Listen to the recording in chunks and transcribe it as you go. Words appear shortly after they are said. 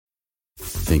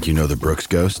Think you know the Brooks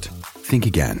Ghost? Think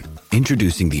again.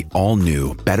 Introducing the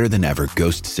all-new, better-than-ever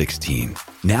Ghost 16.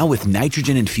 Now with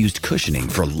nitrogen-infused cushioning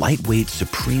for lightweight,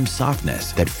 supreme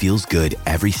softness that feels good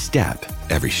every step,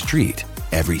 every street,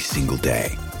 every single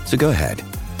day. So go ahead,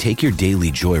 take your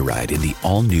daily joyride in the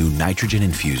all-new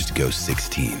nitrogen-infused Ghost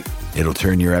 16. It'll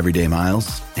turn your everyday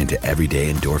miles into everyday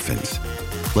endorphins.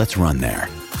 Let's run there.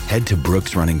 Head to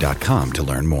brooksrunning.com to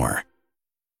learn more.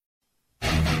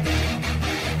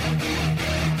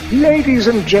 Ladies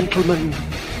and gentlemen,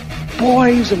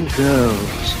 boys and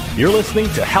girls, you're listening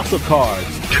to House of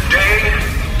Cards. Today,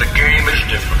 the game is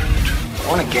different. I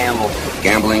want to gamble.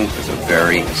 Gambling is a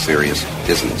very serious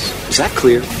business. Is that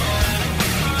clear?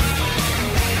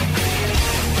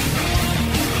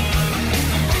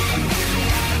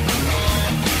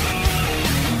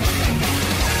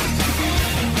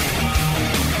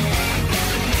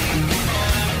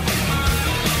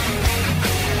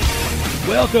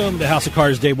 Welcome to House of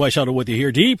Cards. Dave Weishuttle with you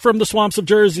here, deep from the swamps of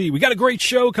Jersey. We got a great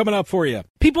show coming up for you.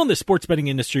 People in the sports betting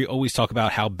industry always talk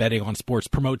about how betting on sports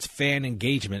promotes fan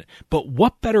engagement, but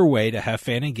what better way to have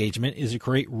fan engagement is to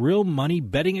create real money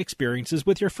betting experiences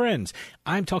with your friends.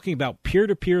 I'm talking about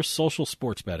peer-to-peer social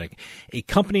sports betting. A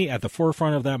company at the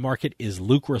forefront of that market is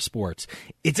Lucra Sports.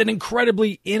 It's an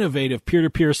incredibly innovative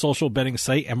peer-to-peer social betting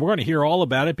site, and we're going to hear all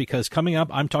about it because coming up,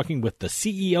 I'm talking with the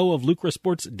CEO of Lucra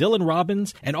Sports, Dylan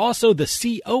Robbins, and also the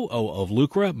COO of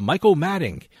Lucra, Michael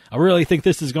Matting. I really think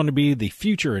this is going to be the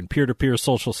future in peer-to-peer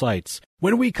social sites.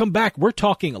 When we come back, we're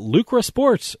talking Lucra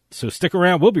Sports, so stick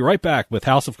around. We'll be right back with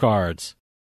House of Cards.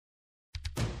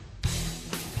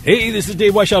 Hey, this is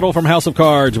Dave Weishuttle from House of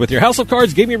Cards with your House of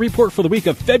Cards gaming report for the week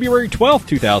of February 12th,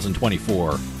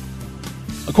 2024.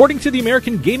 According to the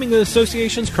American Gaming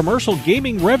Association's Commercial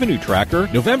Gaming Revenue Tracker,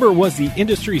 November was the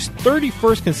industry's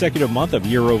 31st consecutive month of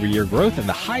year-over-year growth and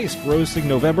the highest grossing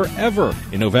November ever.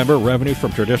 In November, revenue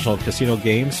from traditional casino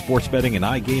games, sports betting, and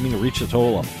iGaming reached a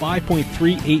total of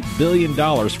 $5.38 billion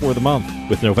for the month.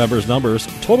 With November's numbers,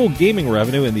 total gaming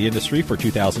revenue in the industry for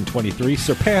 2023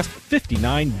 surpassed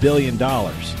 $59 billion.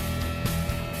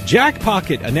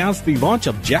 Jackpocket announced the launch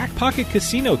of Jackpocket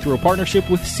Casino through a partnership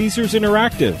with Caesars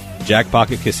Interactive.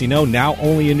 Jackpocket Casino, now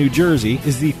only in New Jersey,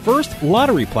 is the first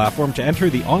lottery platform to enter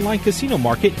the online casino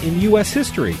market in U.S.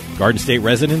 history. Garden State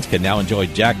residents can now enjoy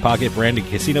Jackpocket-branded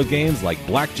casino games like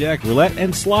blackjack, roulette,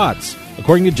 and slots.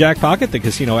 According to Jackpocket, the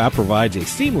casino app provides a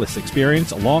seamless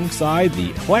experience alongside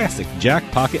the classic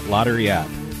Jackpocket lottery app.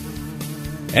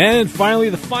 And finally,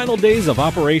 the final days of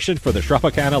operation for the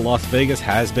Tropicana Las Vegas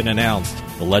has been announced.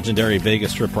 The legendary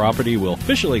Vegas Strip property will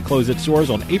officially close its doors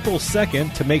on April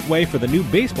 2nd to make way for the new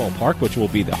baseball park, which will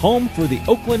be the home for the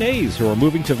Oakland A's, who are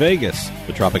moving to Vegas.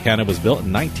 The Tropicana was built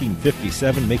in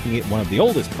 1957, making it one of the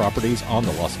oldest properties on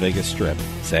the Las Vegas Strip.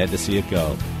 Sad to see it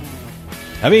go.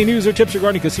 Have any news or tips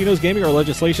regarding casinos, gaming, or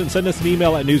legislation? Send us an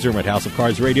email at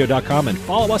newsroom@houseofcardsradio.com and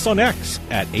follow us on X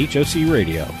at HOC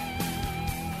Radio.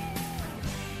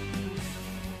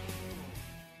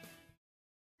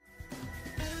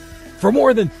 For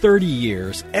more than 30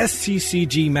 years,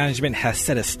 SCCG Management has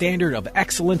set a standard of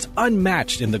excellence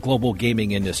unmatched in the global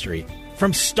gaming industry.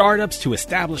 From startups to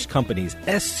established companies,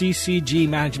 SCCG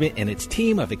Management and its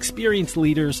team of experienced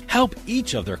leaders help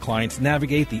each of their clients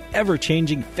navigate the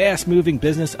ever-changing, fast-moving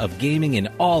business of gaming in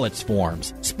all its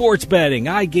forms. Sports betting,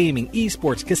 iGaming,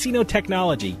 esports, casino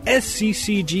technology,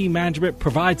 SCCG Management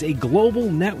provides a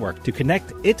global network to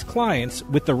connect its clients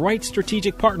with the right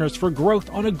strategic partners for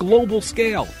growth on a global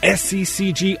scale.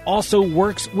 SCCG also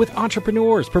works with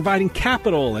entrepreneurs, providing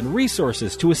capital and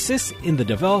resources to assist in the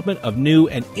development of new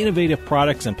and innovative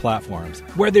products and platforms.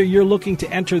 Whether you're looking to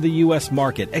enter the U.S.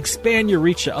 market, expand your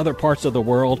reach to other parts of the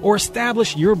world, or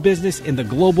establish your business in the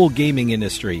global gaming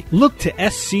industry, look to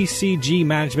SCCG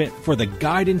Management for the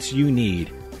guidance you need.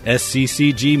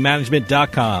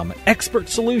 SCCGmanagement.com. Expert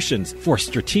solutions for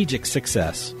strategic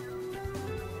success.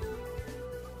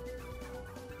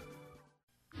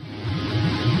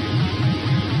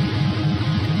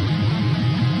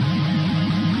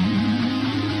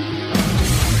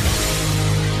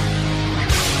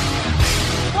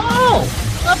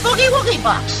 A Boogie Woogie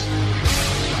Box.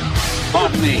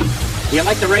 Pardon me. Do you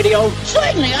like the radio?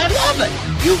 Certainly, I love it.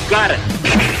 You got it.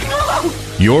 Oh.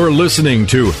 You're listening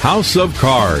to House of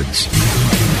Cards.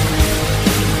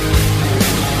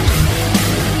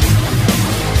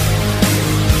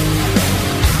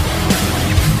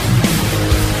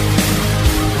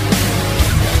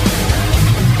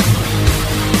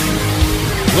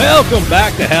 Welcome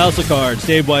back to House of Cards.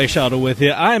 Dave Weishaupt with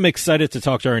you. I'm excited to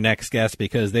talk to our next guest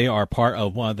because they are part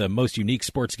of one of the most unique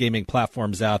sports gaming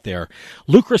platforms out there.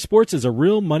 Lucra Sports is a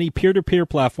real money peer-to-peer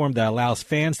platform that allows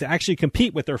fans to actually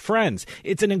compete with their friends.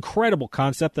 It's an incredible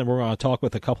concept, and we're going to talk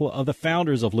with a couple of the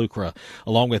founders of Lucra.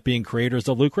 Along with being creators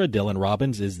of Lucra, Dylan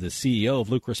Robbins is the CEO of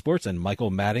Lucra Sports, and Michael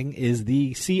Matting is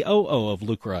the COO of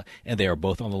Lucra, and they are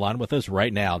both on the line with us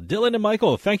right now. Dylan and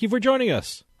Michael, thank you for joining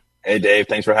us. Hey, Dave.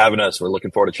 Thanks for having us. We're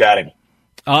looking forward to chatting.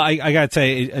 I got to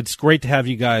say, it's great to have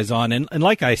you guys on. And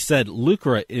like I said,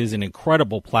 Lucra is an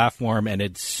incredible platform, and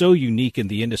it's so unique in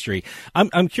the industry.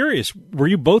 I'm curious, were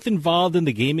you both involved in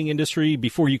the gaming industry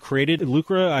before you created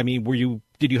Lucra? I mean,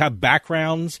 did you have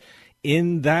backgrounds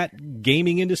in that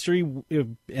gaming industry,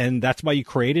 and that's why you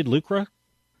created Lucra?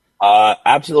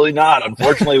 Absolutely not.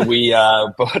 Unfortunately,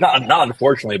 not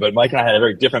unfortunately, but Mike and I had a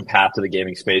very different path to the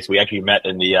gaming space. We actually met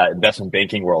in the investment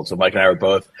banking world. So Mike and I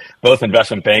were both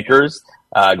investment bankers,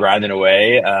 grinding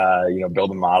away,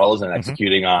 building models and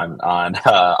executing on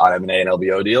M&A and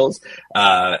LBO deals.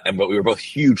 But we were both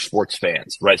huge sports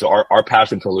fans, right? So our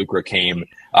passion for Lucra came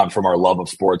from our love of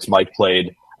sports. Mike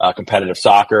played competitive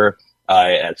soccer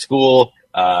at school.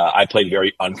 I played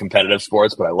very uncompetitive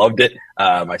sports, but I loved it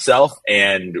myself.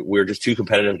 And we're just two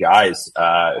competitive guys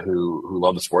who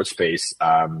love the sports space,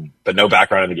 but no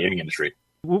background in the gaming industry.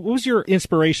 What was your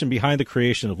inspiration behind the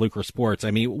creation of Lucra Sports?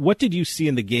 I mean, what did you see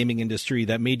in the gaming industry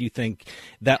that made you think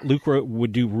that Lucra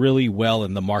would do really well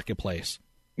in the marketplace?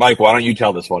 Mike, why don't you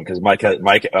tell this one? Because Mike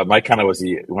kind of was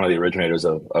one of the originators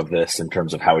of this in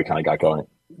terms of how we kind of got going.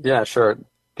 Yeah, sure.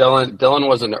 Dylan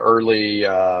was an early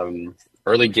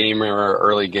gamer,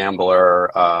 early gambler,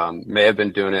 may have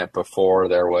been doing it before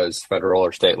there was federal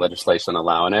or state legislation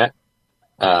allowing it.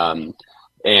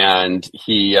 And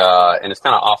he, in his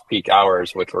kind of off-peak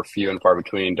hours, which were few and far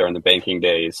between during the banking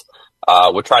days,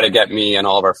 would try to get me and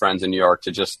all of our friends in New York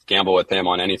to just gamble with him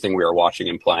on anything we were watching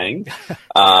and playing.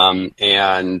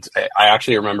 And I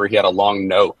actually remember he had a long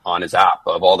note on his app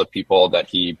of all the people that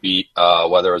he beat,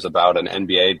 whether it was about an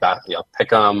NBA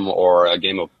pick'em or a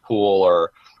game of pool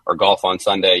or golf on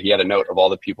Sunday. He had a note of all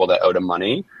the people that owed him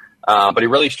money, but he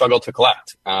really struggled to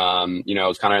collect. It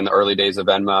was kind of in the early days of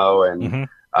Venmo, and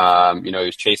he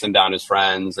was chasing down his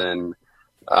friends, and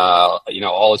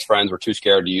all his friends were too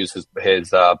scared to use his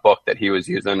book that he was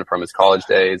using from his college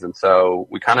days, and so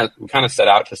we kind of set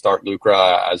out to start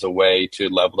Lucra as a way to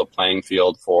level the playing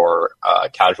field for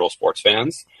casual sports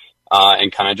fans.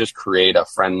 And kind of just create a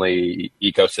friendly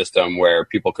ecosystem where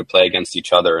people could play against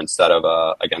each other instead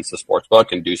of against the sports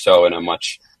book, and do so in a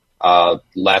much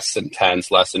less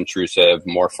intense, less intrusive,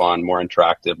 more fun, more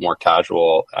interactive, more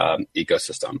casual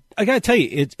ecosystem. I got to tell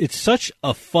you, it's such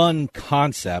a fun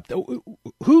concept.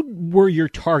 Who were your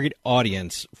target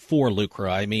audience for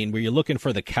Lucra? I mean, were you looking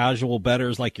for the casual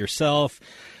bettors like yourself?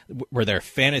 Were there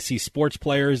fantasy sports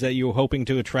players that you were hoping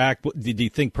to attract? Did you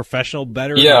think professional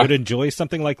bettors would enjoy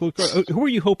something like Lucra? Who are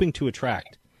you hoping to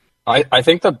attract? I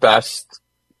think the best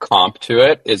comp to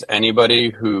it is anybody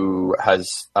who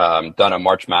has done a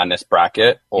March Madness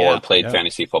bracket or played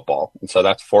fantasy football. And so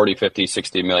that's 40, 50,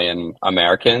 60 million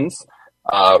Americans.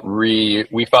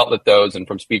 We felt that those, and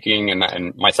from speaking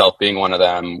and myself being one of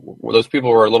them, those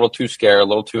people were a little too scared, a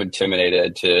little too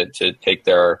intimidated to take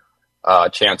their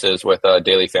chances with a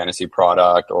daily fantasy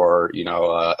product or,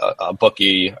 a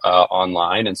bookie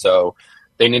online. And so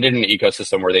they needed an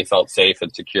ecosystem where they felt safe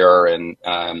and secure and,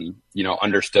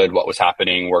 understood what was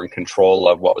happening, were in control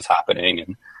of what was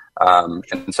happening.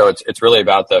 And so it's really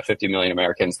about the 50 million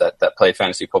Americans that play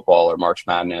fantasy football or March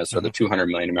Madness, or the 200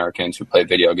 million Americans who play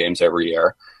video games every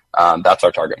year. That's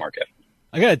our target market.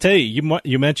 I got to tell you,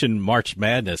 you mentioned March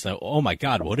Madness. Oh, my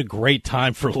God, what a great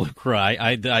time for Lucra.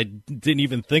 I didn't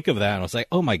even think of that. I was like,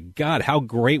 oh, my God, how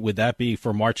great would that be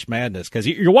for March Madness? Because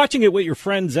you're watching it with your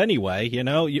friends anyway.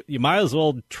 You might as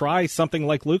well try something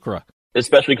like Lucra.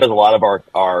 Especially because a lot of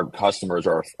our customers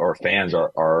or fans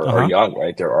are young,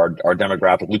 right? Our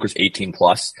demographic, Lucra's 18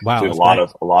 plus. Wow. So we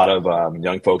have a lot of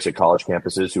young folks at college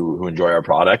campuses who enjoy our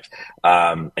product.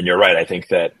 And you're right. I think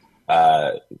that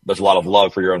there's a lot of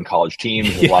love for your own college teams.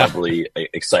 There's a lot of really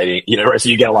exciting, so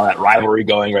you get a lot of that rivalry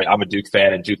going, right? I'm a Duke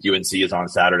fan, and Duke UNC is on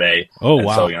Saturday. Oh, and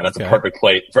wow. So, that's a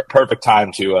perfect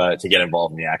time to get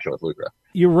involved in the action with Lucra.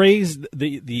 You raised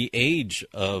the age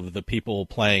of the people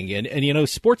playing, and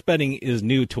sports betting is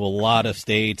new to a lot of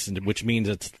states, which means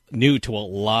it's new to a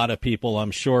lot of people.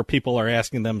 I'm sure people are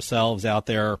asking themselves out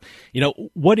there,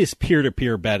 what is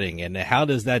peer-to-peer betting, and how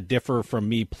does that differ from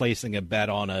me placing a bet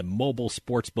on a mobile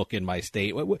sports book in my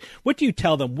state? What do you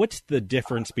tell them? What's the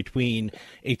difference between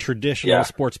a traditional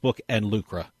sports book and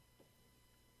Lucra?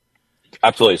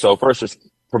 Absolutely. So first, just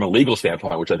from a legal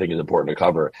standpoint, which I think is important to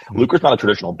cover, Lucra's not a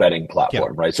traditional betting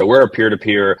platform, right? So we're a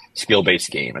peer-to-peer skill-based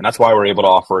game, and that's why we're able to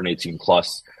offer an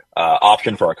 18-plus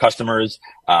option for our customers.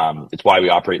 It's why we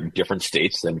operate in different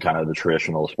states than kind of the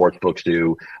traditional sports books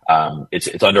do.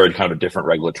 It's under a kind of a different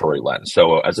regulatory lens.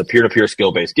 So as a peer-to-peer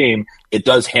skill-based game, it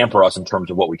does hamper us in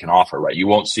terms of what we can offer, right? You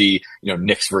won't see,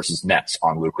 Knicks versus Nets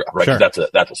on Lucra, right? Sure. That's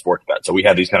a sports bet. So we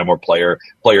have these kind of more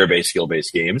player-based,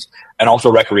 skill-based games, and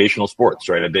also recreational sports,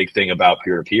 right? A big thing about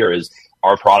peer-to-peer is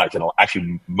our product, and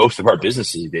actually most of our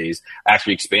business these days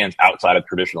actually expands outside of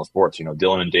traditional sports.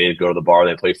 Dylan and Dave go to the bar,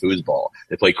 they play foosball,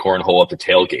 they play cornhole at the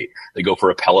tailgate, they go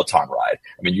for a Peloton ride.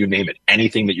 I mean, you name it.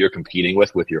 Anything that you're competing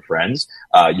with your friends,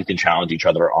 you can challenge each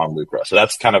other on Lucra. So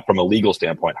that's kind of from a legal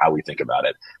standpoint how we think about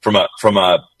it. From a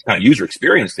kind of user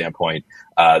experience standpoint,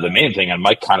 the main thing, and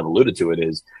Mike kind of alluded to it,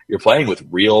 is you're playing with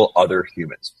real other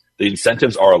humans. The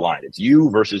incentives are aligned. It's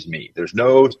you versus me. There's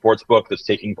no sports book that's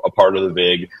taking a part of the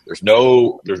VIG. There's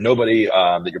nobody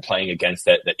that you're playing against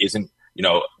that isn't,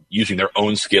 using their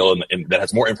own skill and that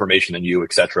has more information than you,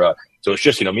 et cetera. So it's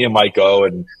just, me and Mike go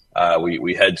and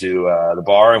we head to the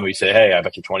bar and we say, hey, I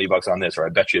bet you $20 on this, or I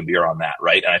bet you a beer on that,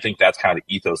 right? And I think that's kind of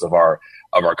the ethos of our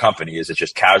company. Is it's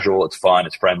just casual, it's fun,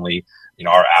 it's friendly.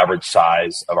 Our average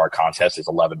size of our contest is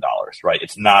 $11, right?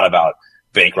 It's not about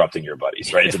bankrupting your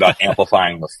buddies, right? It's about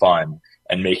amplifying the fun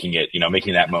and making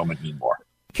that moment mean more.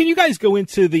 Can you guys go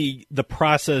into the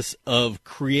process of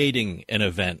creating an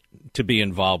event to be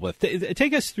involved with?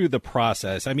 Take us through the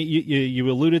process. I mean, you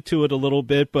alluded to it a little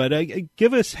bit, but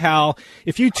give us how,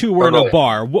 if you two were in a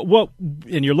bar, what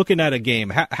and you're looking at a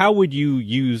game, how would you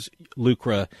use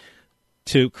Lucra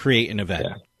to create an event?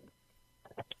 Yeah.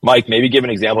 Mike, maybe give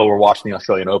an example. We're watching the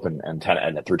Australian Open and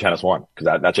through Tennis One,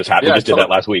 because that just happened. Did that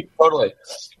last week. Totally.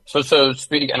 So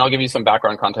speaking, and I'll give you some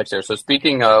background context here. So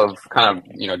speaking of kind of,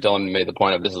 Dylan made the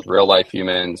point of this is real life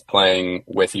humans playing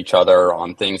with each other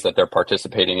on things that they're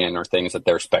participating in or things that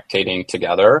they're spectating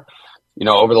together.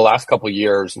 Over the last couple of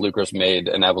years, Lucra's made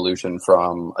an evolution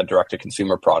from a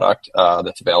direct-to-consumer product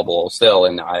that's available still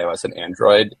in iOS and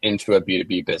Android into a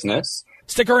B2B business.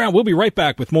 Stick around. We'll be right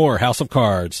back with more House of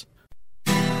Cards.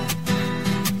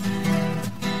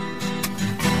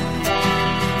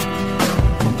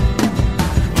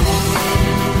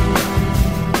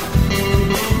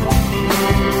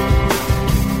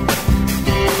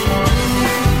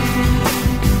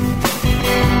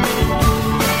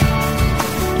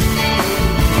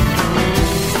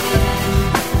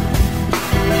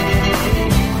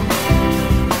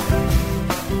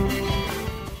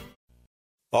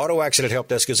 Auto Accident Help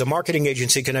Desk is a marketing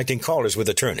agency connecting callers with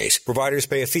attorneys. Providers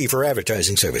pay a fee for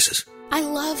advertising services. I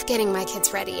love getting my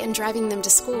kids ready and driving them to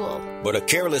school. But a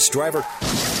careless driver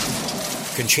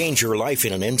can change your life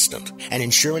in an instant, and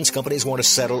insurance companies want to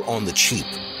settle on the cheap.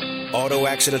 Auto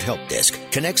Accident Help Desk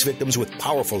connects victims with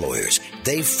powerful lawyers.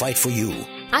 They fight for you.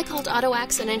 I called Auto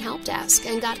Accident Help Desk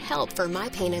and got help for my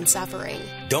pain and suffering.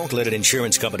 Don't let an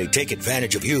insurance company take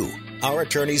advantage of you. Our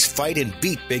attorneys fight and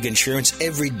beat big insurance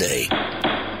every day.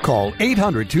 Call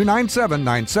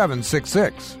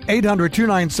 800-297-9766.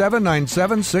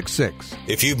 800-297-9766.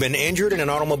 If you've been injured in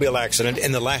an automobile accident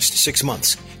in the last 6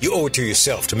 months, you owe it to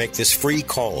yourself to make this free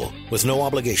call with no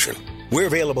obligation. We're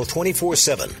available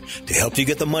 24/7 to help you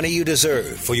get the money you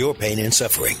deserve for your pain and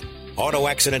suffering. Auto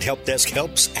Accident Help Desk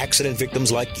helps accident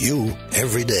victims like you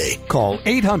every day. Call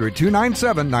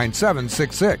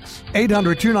 800-297-9766.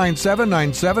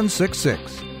 800-297-9766.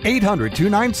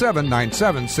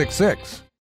 800-297-9766.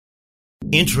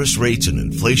 Interest rates and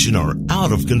inflation are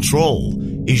out of control.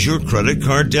 Is your credit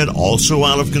card debt also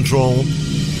out of control?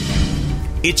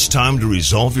 It's time to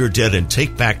resolve your debt and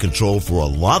take back control for a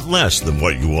lot less than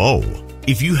what you owe.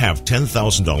 If you have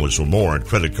 $10,000 or more in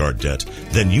credit card debt,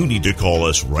 then you need to call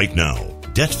us right now.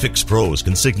 DebtFix Pros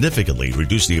can significantly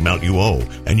reduce the amount you owe,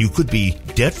 and you could be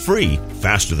debt-free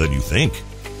faster than you think.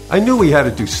 I knew we had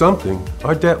to do something.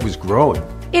 Our debt was growing.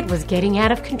 It was getting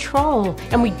out of control,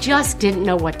 and we just didn't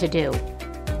know what to do.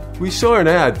 We saw an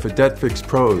ad for DebtFix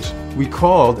Pros. We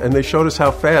called, and they showed us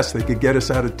how fast they could get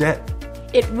us out of debt.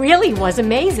 It really was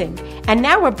amazing, and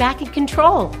now we're back in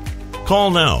control.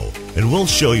 Call now, and we'll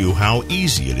show you how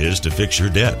easy it is to fix your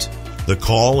debt. The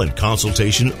call and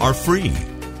consultation are free.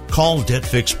 Call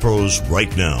DebtFix Pros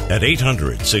right now at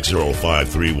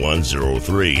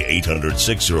 800-605-3103,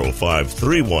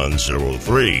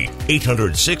 800-605-3103,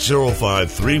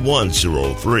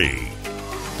 800-605-3103.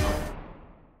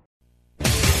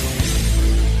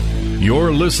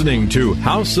 You're listening to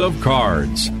House of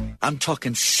Cards. I'm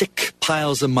talking sick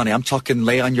piles of money. I'm talking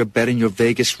lay on your bed in your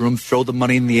Vegas room, throw the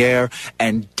money in the air,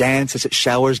 and dance as it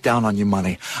showers down on you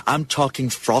money. I'm talking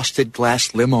frosted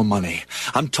glass limo money.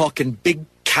 I'm talking big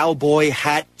cowboy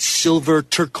hat, silver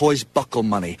turquoise buckle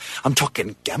money. I'm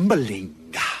talking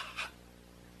gambling.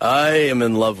 I am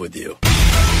in love with you.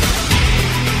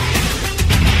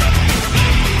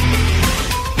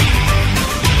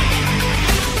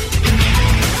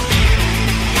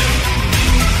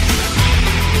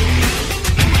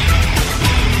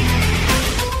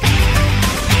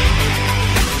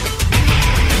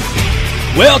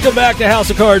 Welcome back to House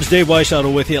of Cards. Dave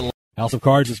Weishuttle with you. House of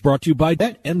Cards is brought to you by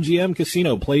BetMGM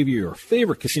Casino. Play your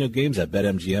favorite casino games at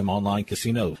BetMGM Online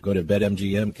Casino. Go to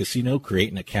BetMGM Casino,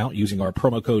 create an account using our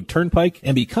promo code Turnpike,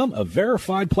 and become a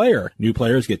verified player. New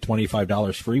players get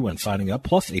 $25 free when signing up,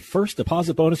 plus a first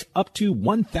deposit bonus up to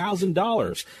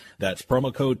 $1,000. That's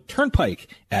promo code Turnpike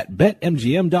at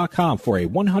BetMGM.com for a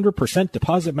 100%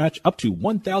 deposit match up to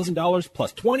 $1,000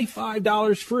 plus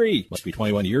 $25 free. Must be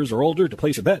 21 years or older to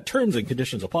place a bet. Terms and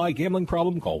conditions apply. Gambling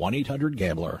problem? Call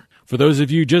 1-800-GAMBLER. For those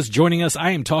of you just joining us,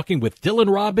 I am talking with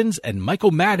Dylan Robbins and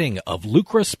Michael Matting of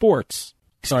Lucra Sports.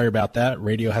 Sorry about that.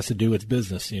 Radio has to do its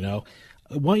business, you know.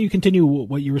 Why don't you continue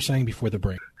what you were saying before the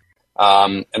break?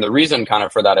 And the reason kind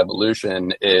of for that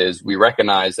evolution is we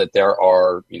recognize that there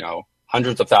are, you know,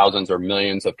 hundreds of thousands or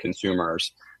millions of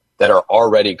consumers that are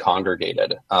already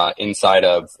congregated inside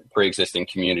of pre-existing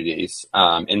communities,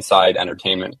 inside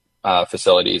entertainment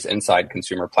facilities, inside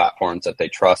consumer platforms that they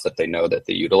trust, that they know, that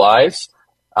they utilize.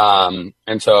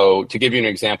 And so to give you an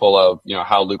example of, you know,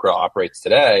 how Lucra operates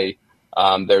today,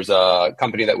 there's a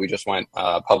company that we just went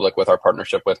public with our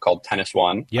partnership with called Tennis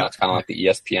One. Yep. It's kind of like the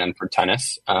ESPN for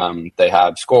tennis. They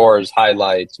have scores,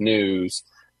 highlights, news,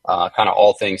 kind of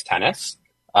all things tennis.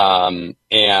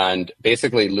 And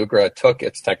basically Lucra took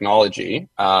its technology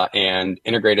and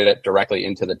integrated it directly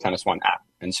into the Tennis One app.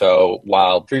 And so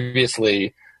while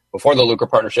previously, before the Lucra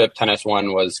partnership, Tennis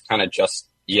One was kind of just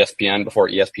ESPN before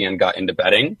ESPN got into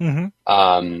betting.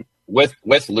 Mm-hmm. With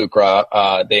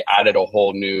Lucra, they added a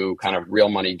whole new kind of real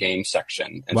money game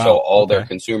section. And Wow. so all Okay. their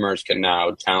consumers can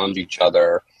now challenge each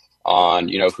other on,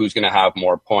 you know, who's going to have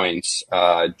more points,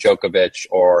 Djokovic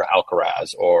or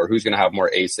Alcaraz, or who's going to have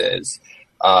more aces,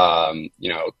 you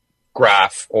know,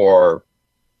 Graf or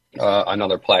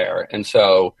another player. And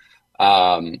so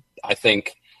I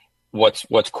think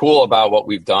what's cool about what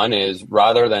we've done is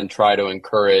rather than try to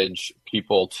encourage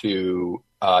people to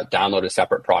download a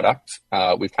separate product,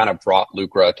 we've kind of brought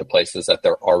Lucra to places that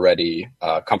they're already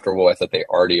comfortable with, that they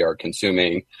already are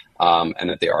consuming, and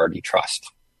that they already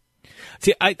trust.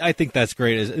 See, I think that's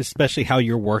great, especially how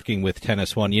you're working with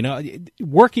Tennis One. You know,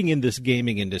 working in this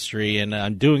gaming industry, and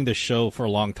I'm doing this show for a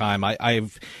long time,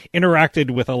 I've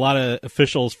interacted with a lot of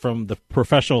officials from the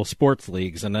professional sports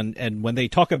leagues, and when they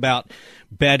talk about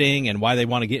betting and why they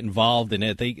want to get involved in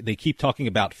it, they keep talking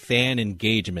about fan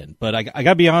engagement. But I got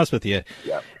to be honest with you.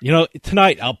 Yeah. You know,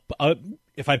 tonight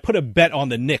if I put a bet on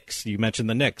the Knicks, you mentioned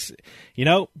the Knicks, you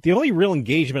know, the only real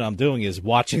engagement I'm doing is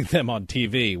watching them on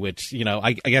TV, which, you know,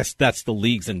 I guess that's the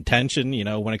league's intention. You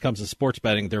know, when it comes to sports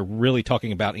betting, they're really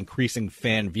talking about increasing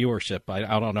fan viewership.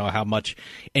 I don't know how much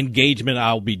engagement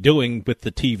I'll be doing with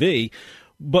the TV,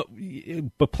 but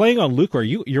playing on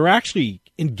Lucra, you're actually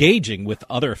engaging with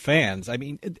other fans. I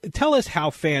mean, tell us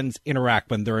how fans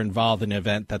interact when they're involved in an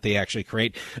event that they actually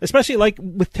create, especially like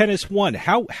with Tennis One.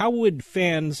 How would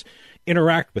fans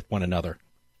interact with one another?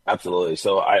 Absolutely.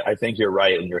 So I think you're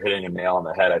right, and you're hitting a nail on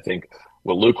the head. I think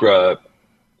what Lucra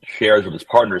shares with its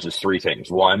partners is three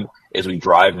things. One is we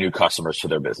drive new customers to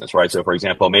their business, right? So for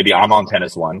example, maybe I'm on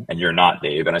Tennis One and you're not,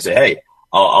 Dave, and I say, hey,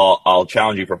 I'll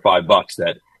challenge you for $5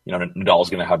 that, you know, Nadal's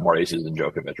going to have more aces than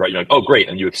Djokovic, right? You're like, oh, great.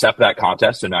 And you accept that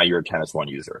contest. So now you're a Tennis One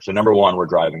user. So number one, we're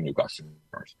driving new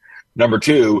customers. Number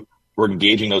two, we're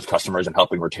engaging those customers and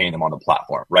helping retain them on the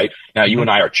platform, right? Now, you and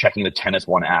I are checking the Tennis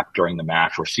One app during the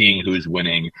match. We're seeing who's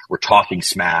winning. We're talking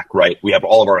smack, right? We have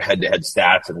all of our head-to-head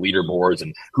stats and leaderboards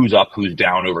and who's up, who's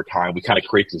down over time. We kind of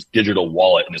create this digital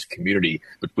wallet and this community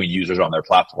between users on their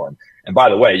platform. And by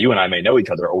the way, you and I may know each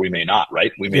other or we may not,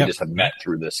 right? We may just have met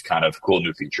through this kind of cool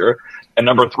new feature. And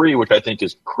number three, which I think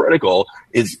is critical,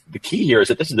 is the key here is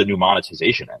that this is a new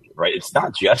monetization engine, right? It's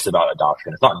not just about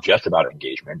adoption. It's not just about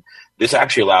engagement. This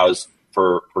actually allows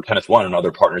for Tennis One and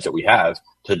other partners that we have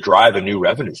to drive a new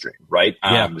revenue stream, right?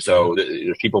 So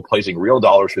there's people placing real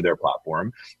dollars through their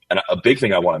platform. And a big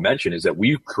thing I want to mention is that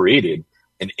we've created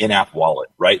an in-app wallet,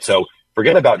 right? So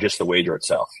forget about just the wager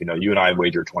itself. You know, you and I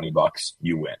wager $20,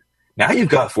 you win. Now you've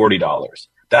got $40.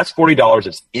 That's $40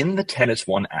 that's in the Tennis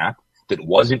One app that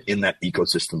wasn't in that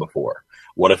ecosystem before.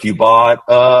 What if you bought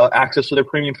access to their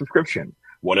premium subscription?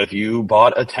 What if you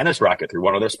bought a tennis racket through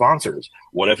one of their sponsors?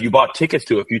 What if you bought tickets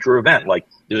to a future event? Like,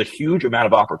 there's a huge amount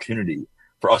of opportunity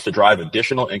for us to drive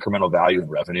additional incremental value and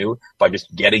revenue by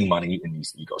just getting money in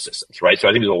these ecosystems, right? So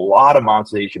I think there's a lot of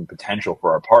monetization potential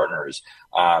for our partners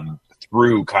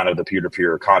through kind of the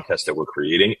peer-to-peer contests that we're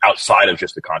creating outside of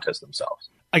just the contests themselves.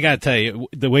 I got to tell you,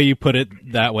 the way you put it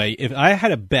that way, if I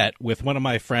had a bet with one of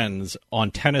my friends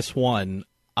on Tennis One,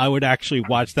 I would actually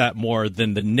watch that more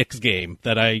than the Knicks game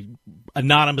that I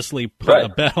anonymously put a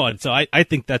bet on. So I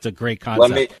think that's a great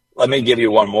concept. Let me give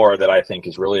you one more that I think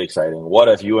is really exciting. What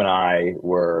if you and I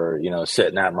were,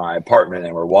 sitting at my apartment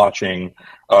and we're watching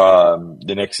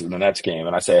the Knicks and the Nets game,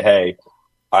 and I say, hey,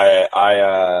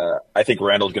 I think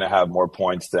Randall's going to have more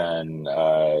points than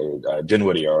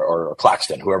Dinwiddie or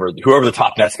Claxton, whoever the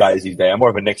top Nets guy is these days. I'm more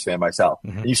of a Knicks fan myself.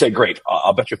 Mm-hmm. And you say, great,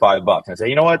 I'll bet you $5. And I say,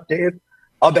 you know what, Dave?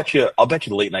 I'll bet you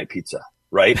the late night pizza,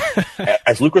 right?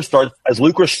 As Lucra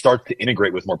starts to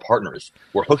integrate with more partners,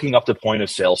 we're hooking up to point of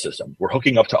sale systems. We're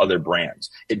hooking up to other brands.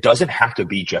 It doesn't have to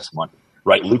be just money,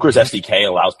 right? Lucra's SDK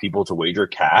allows people to wager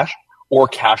cash or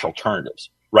cash alternatives,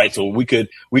 right? So we could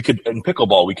in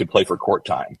pickleball, we could play for court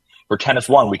time. For Tennis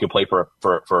One, we could play for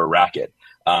a racket.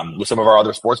 With some of our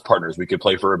other sports partners, we could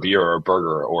play for a beer or a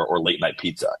burger or late night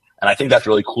pizza. And I think that's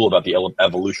really cool about the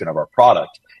evolution of our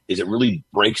product is it really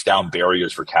breaks down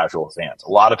barriers for casual fans. A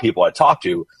lot of people I talk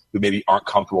to who maybe aren't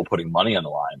comfortable putting money on the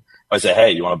line, I say,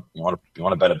 hey, you want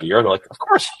to bet a beer? They're like, of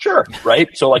course, sure, right?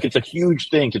 So like it's a huge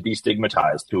thing to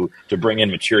destigmatize, to bring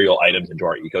in material items into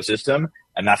our ecosystem,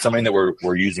 and that's something that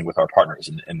we're using with our partners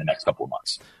in the next couple of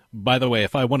months. By the way,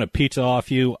 if I want a pizza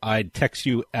off you, I'd text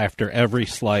you after every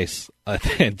slice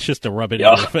just to rub it in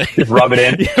your face. Just rub it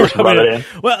in. Rub it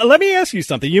in. Well, let me ask you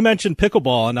something. You mentioned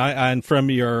pickleball, and from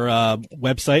your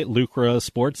website,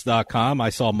 lucrasports.com, I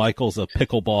saw Michael's a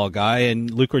pickleball guy,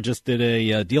 and Lucra just did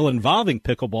a deal involving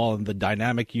pickleball and the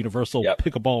dynamic universal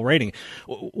pickleball rating.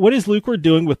 What is Lucra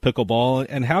doing with pickleball,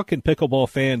 and how can pickleball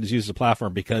fans use the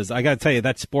platform? Because I got to tell you,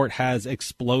 that sport has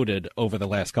exploded over the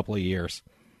last couple of years.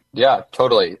 Yeah,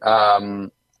 totally.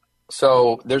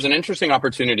 So there's an interesting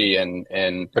opportunity in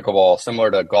pickleball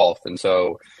similar to golf. And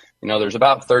so, there's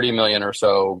about 30 million or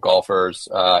so golfers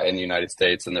in the United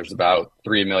States, and there's about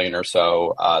 3 million or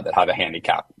so that have a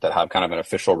handicap, that have kind of an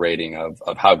official rating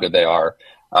of how good they are.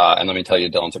 And let me tell you,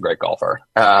 Dylan's a great golfer.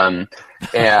 And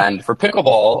for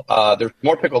pickleball, there's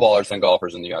more pickleballers than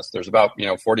golfers in the U.S. There's about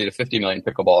 40 to 50 million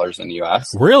pickleballers in the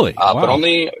U.S. Really? Wow.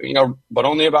 But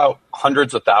only about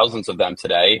hundreds of thousands of them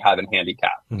today have a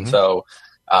handicap. Mm-hmm. So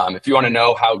if you want to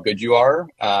know how good you are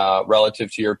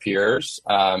relative to your peers,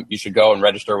 you should go and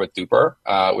register with Duper,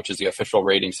 which is the official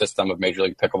rating system of Major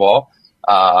League Pickleball.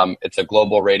 It's a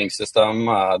global rating system.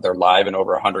 They're live in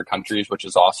over 100 countries, which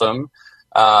is awesome.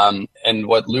 And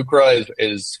what Lucra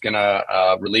is going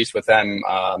to release with them,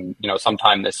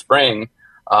 sometime this spring,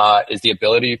 is the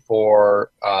ability for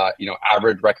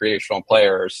average recreational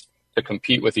players to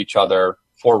compete with each other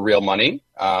for real money,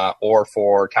 or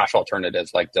for cash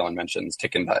alternatives, like Dylan mentions,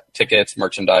 tickets,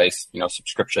 merchandise,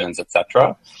 subscriptions,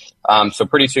 etc. So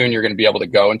pretty soon you're going to be able to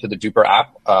go into the Duper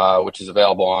app, which is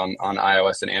available on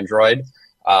iOS and Android.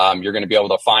 You're going to be able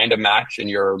to find a match in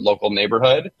your local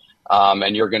neighborhood.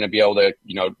 And you're going to be able to,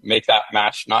 make that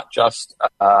match not just,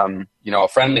 a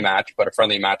friendly match, but a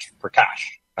friendly match for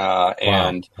cash.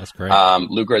 And that's great.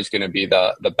 Lucra is going to be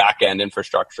the back end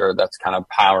infrastructure that's kind of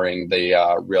powering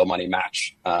the real money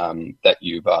match that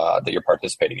you're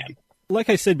participating in. Like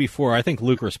I said before, I think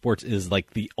Lucra Sports is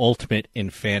like the ultimate in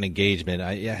fan engagement.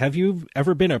 Have you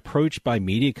ever been approached by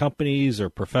media companies or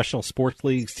professional sports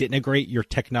leagues to integrate your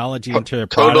technology into their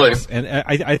products? And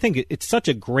I think it's such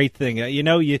a great thing.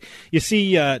 You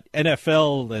see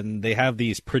NFL and they have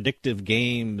these predictive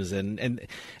games, and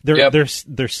there's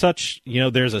such,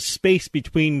 there's a space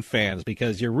between fans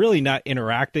because you're really not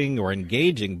interacting or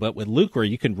engaging. But with Lucra,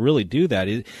 you can really do that.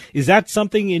 Is that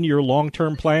something in your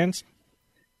long-term plans?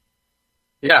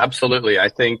 Yeah, absolutely. I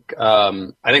think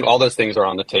all those things are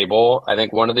on the table. I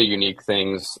think one of the unique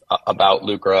things about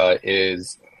Lucra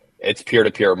is its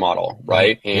peer-to-peer model,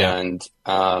 right? Yeah.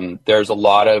 And there's a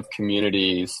lot of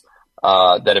communities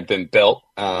that have been built,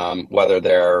 whether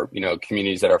they're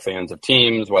communities that are fans of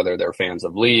teams, whether they're fans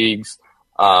of leagues,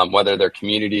 whether they're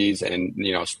communities and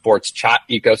sports chat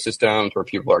ecosystems where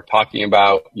people are talking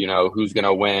about who's going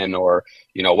to win or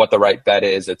what the right bet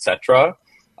is, etc.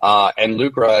 And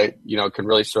Lucra, can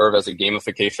really serve as a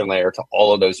gamification layer to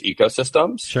all of those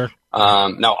ecosystems. Sure.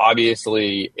 Now,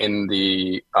 obviously, in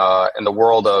the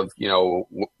world of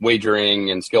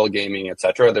wagering and skill gaming,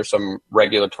 etc., there's some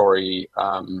regulatory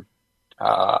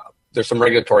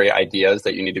ideas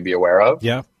that you need to be aware of.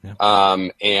 Yeah.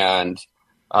 And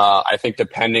I think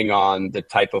depending on the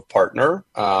type of partner,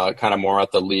 kind of more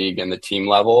at the league and the team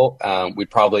level, we'd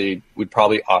probably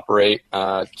operate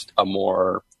a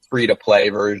more free-to-play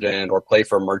version or play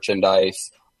for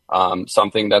merchandise,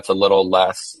 something that's a little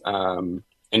less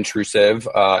intrusive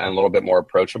and a little bit more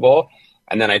approachable.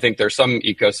 And then I think there's some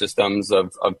ecosystems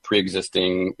of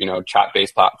pre-existing,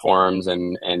 chat-based platforms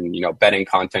and betting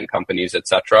content companies, et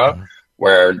cetera,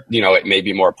 where, it may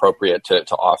be more appropriate to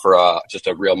offer just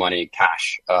a real money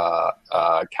cash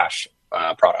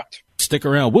product. Stick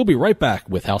around. We'll be right back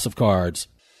with House of Cards.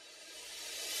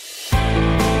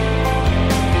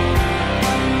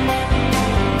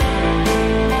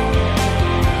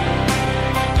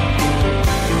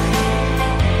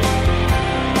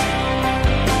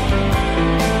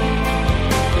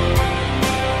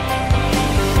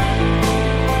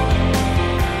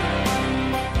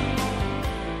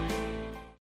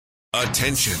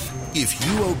 Attention. If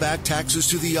you owe back taxes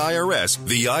to the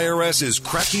IRS is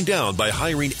cracking down by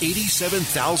hiring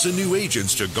 87,000 new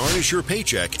agents to garnish your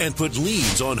paycheck and put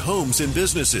liens on homes and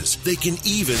businesses. They can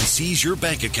even seize your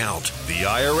bank account. The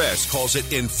IRS calls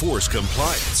it enforced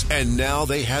compliance, and now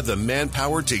they have the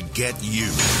manpower to get you.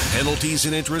 Penalties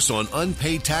and interest on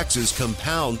unpaid taxes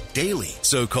compound daily.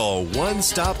 So call One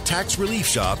Stop Tax Relief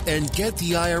Shop and get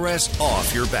the IRS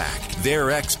off your back.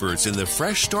 They're experts in the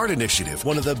Fresh Start Initiative,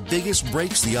 one of the biggest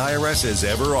breaks the IRS has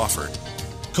ever offered.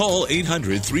 Call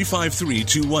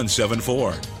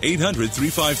 800-353-2174.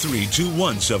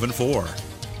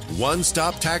 800-353-2174. One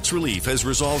Stop Tax Relief has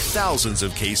resolved thousands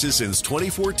of cases since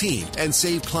 2014 and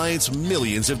saved clients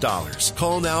millions of dollars.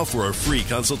 Call now for a free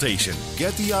consultation.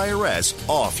 Get the IRS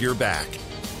off your back.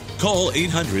 Call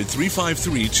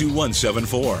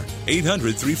 800-353-2174.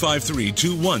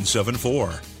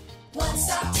 800-353-2174. One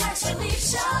Stop Tax Relief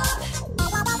Shop.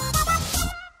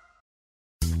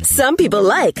 Some people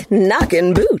like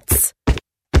knocking boots.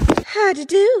 How'd you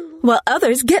do? While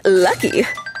others get lucky.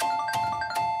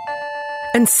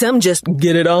 And some just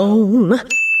get it on.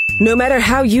 No matter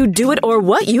how you do it or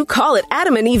what you call it,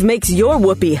 Adam and Eve makes your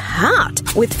whoopee hot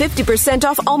with 50%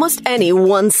 off almost any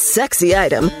one sexy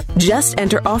item. Just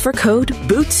enter offer code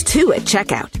BOOTS2 at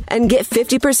checkout and get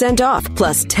 50% off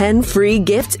plus 10 free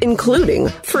gifts, including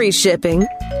free shipping.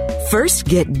 First,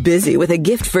 get busy with a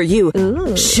gift for you.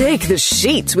 Ooh. Shake the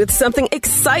sheets with something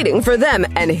exciting for them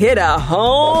and hit a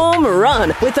home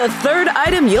run with a third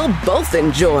item you'll both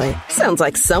enjoy. Sounds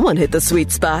like someone hit the sweet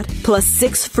spot. Plus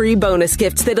 6 free bonus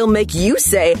gifts that'll make you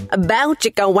say, "Bow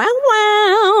chicka wow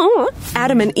wow."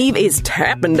 Adam and Eve is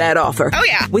tapping that offer. Oh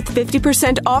yeah. With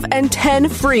 50% off and 10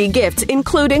 free gifts,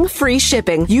 including free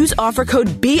shipping. Use offer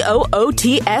code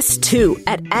BOOTS2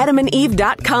 at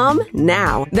adamandeve.com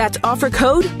now. That's offer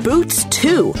code BOOTS2.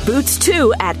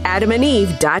 BOOTS2 at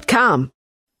adamandeve.com.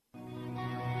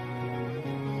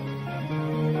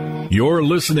 You're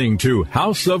listening to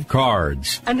House of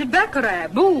Cards. And in Baccarat,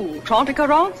 Boo, Trente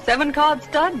Carrant, 7-card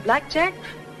stud, blackjack,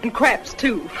 and craps,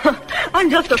 too.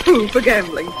 I'm just a fool for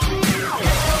gambling.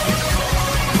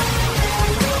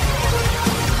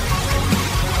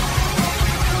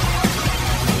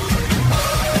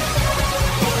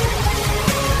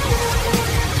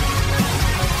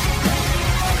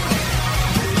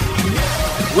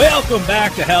 Welcome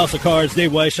back to House of Cards.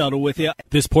 Dave Weishaupt with you.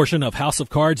 This portion of House of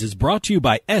Cards is brought to you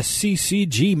by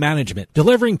SCCG Management,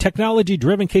 delivering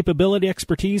technology-driven capability,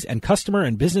 expertise, and customer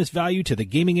and business value to the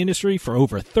gaming industry for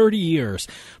over 30 years.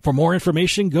 For more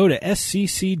information, go to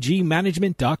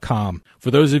sccgmanagement.com.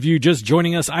 For those of you just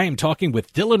joining us, I am talking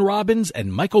with Dylan Robbins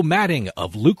and Michael Matting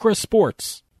of Lucra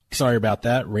Sports. Sorry about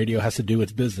that. Radio has to do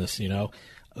its business, you know.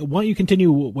 Why don't you continue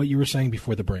what you were saying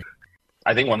before the break?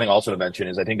 I think one thing also to mention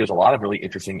is I think there's a lot of really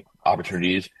interesting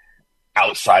opportunities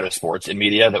outside of sports and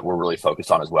media that we're really focused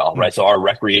on as well, right? So our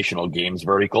recreational games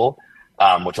vertical,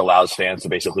 which allows fans to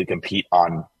basically compete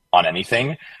on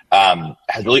anything,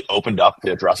 has really opened up the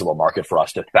addressable market for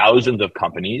us to thousands of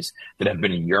companies that have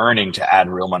been yearning to add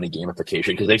real money gamification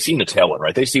because they've seen the tailwind,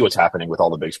 right? They see what's happening with all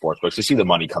the big sports books. They see the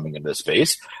money coming into this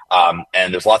space.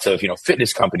 And there's lots of,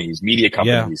 fitness companies, media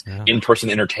companies, in-person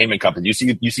entertainment companies.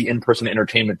 You see in-person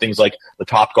entertainment, things like the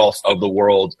Topgolfs of the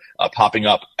world, popping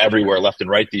up everywhere left and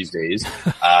right these days.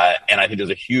 And I think there's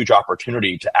a huge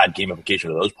opportunity to add gamification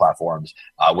to those platforms,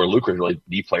 where Lucra is really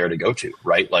the player to go to,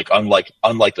 right? Like unlike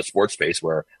the sports space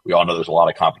where we all know there's a lot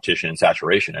of competition and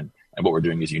saturation and what we're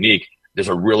doing is unique. There's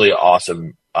a really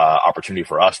awesome opportunity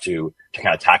for us to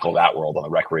kind of tackle that world on the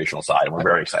recreational side. And we're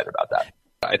very excited about that.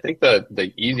 I think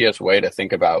the easiest way to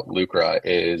think about Lucra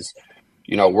is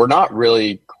we're not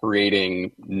really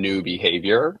creating new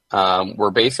behavior.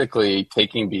 We're basically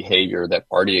taking behavior that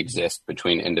already exists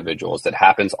between individuals that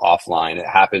happens offline. It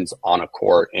happens on a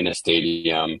court, in a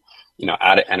stadium,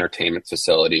 at an entertainment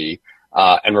facility,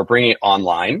 and we're bringing it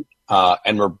online.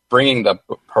 And we're bringing the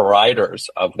providers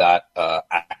of that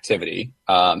activity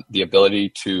the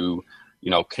ability to,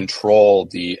 control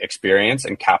the experience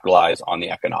and capitalize on the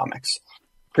economics.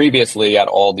 Previously, at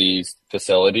all these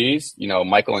facilities,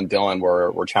 Michael and Dylan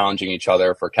were challenging each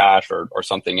other for cash or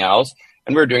something else,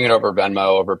 and we were doing it over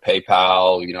Venmo, over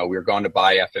PayPal. We were going to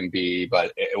buy F&B,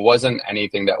 but it wasn't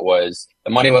anything the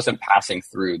money wasn't passing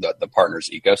through the partners'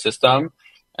 ecosystem.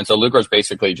 And so Lucra's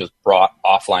basically just brought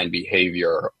offline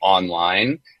behavior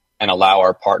online and allow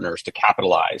our partners to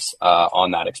capitalize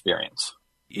on that experience.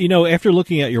 After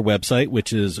looking at your website,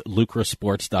 which is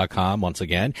lucrasports.com, once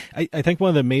again, I think one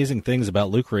of the amazing things about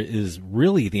Lucra is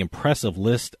really the impressive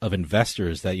list of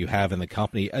investors that you have in the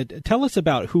company. Tell us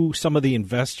about who some of the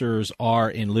investors are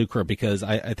in Lucra, because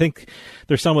I think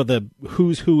they're some of the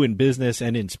who's who in business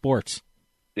and in sports.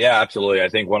 Yeah, absolutely. I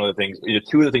think one of the things,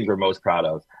 two of the things we're most proud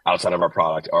of outside of our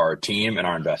product are our team and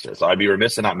our investors. So I'd be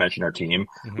remiss to not mention our team.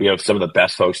 Mm-hmm. We have some of the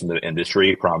best folks in the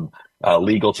industry, from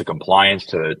legal to compliance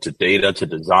to data to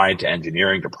design to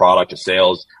engineering to product to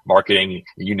sales, marketing,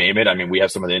 you name it. I mean, we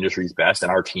have some of the industry's best,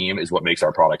 and our team is what makes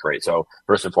our product great. So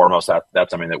first and foremost,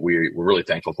 that's something that we're really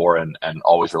thankful for and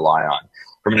always rely on.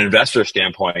 From an investor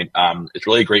standpoint, it's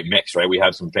really a great mix, right? We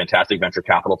have some fantastic venture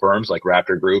capital firms like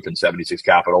Raptor Group and 76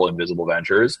 Capital and Visible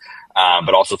Ventures,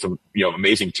 but also some,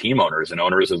 amazing team owners and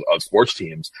owners of sports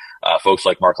teams, folks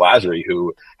like Mark Lazary,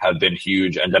 who have been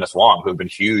huge, and Dennis Wong, who have been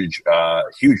huge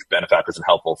benefactors and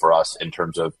helpful for us in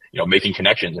terms of, making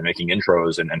connections and making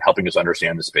intros and helping us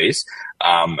understand the space.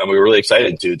 And we were really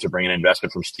excited to bring an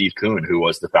investment from Steve Kuhn, who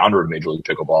was the founder of Major League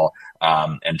Pickleball,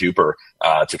 and Duper,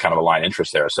 to kind of align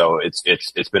interest there. So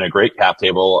it's been a great cap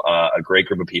table, a great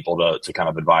group of people to kind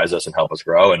of advise us and help us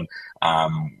grow. And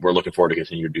we're looking forward to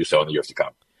continue to do so in the years to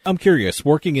come. I'm curious,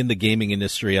 working in the gaming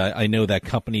industry, I know that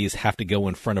companies have to go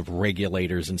in front of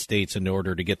regulators in states in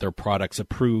order to get their products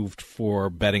approved for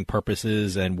betting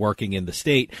purposes and working in the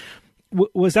state.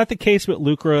 Was that the case with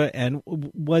Lucra? And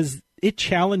was it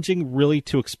challenging really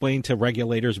to explain to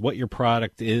regulators what your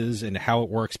product is and how it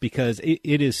works? Because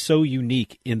it is so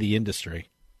unique in the industry.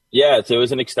 Yeah, it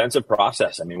was an extensive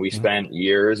process. I mean, we spent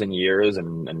years and years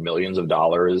and millions of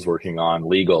dollars working on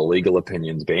legal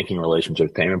opinions, banking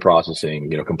relationships, payment processing,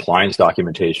 compliance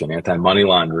documentation, anti-money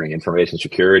laundering, information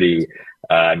security.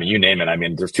 I mean, you name it. I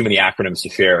mean, there's too many acronyms to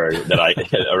share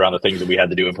around the things that we had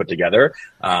to do and put together.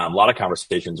 A lot of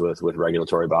conversations with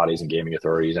regulatory bodies and gaming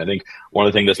authorities. I think one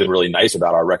of the things that's been really nice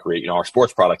about our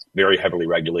sports product, very heavily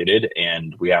regulated,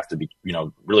 and we have to be,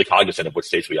 really cognizant of which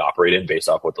states we operate in based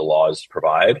off what the laws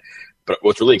provide. But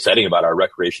what's really exciting about our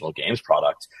recreational games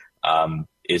product,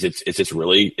 is it's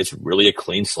really a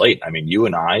clean slate. I mean, you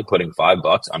and I putting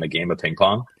 $5 on a game of ping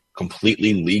pong,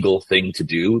 completely legal thing to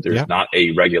do. There's not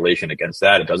a regulation against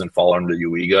that. It doesn't fall under the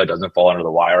UEGA. It doesn't fall under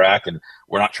the Wire Act, and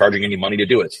we're not charging any money to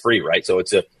do it. It's free, right? So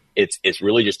it's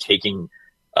really just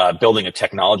building a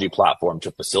technology platform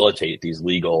to facilitate these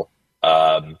legal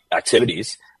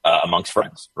activities amongst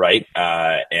friends, right?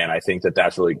 And I think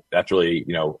that's really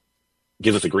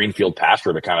gives us a greenfield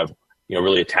pasture to kind of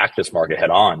really attack this market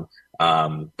head on.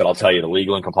 But I'll tell you, the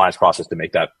legal and compliance process to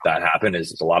make that happen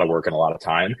is a lot of work and a lot of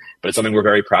time, but it's something we're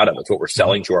very proud of. It's what we're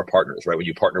selling to our partners, right? When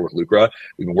you partner with Lucra,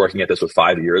 we've been working at this with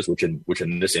 5 years, which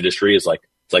in this industry is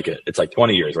it's like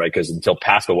 20 years, right? Because until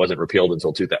PASPA wasn't repealed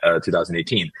until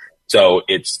 2018. So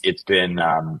it's been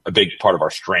a big part of our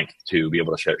strength to be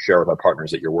able to share with our partners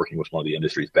that you're working with one of the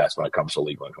industry's best when it comes to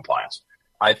legal and compliance.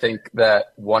 I think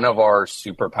that one of our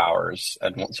superpowers,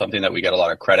 and something that we get a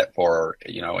lot of credit for,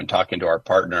 in talking to our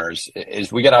partners,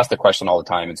 is we get asked the question all the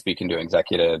time and speaking to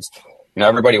executives.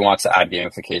 Everybody wants to add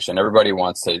gamification. Everybody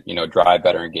wants to, drive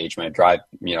better engagement, drive,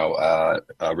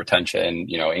 retention,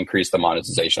 increase the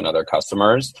monetization of their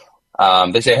customers.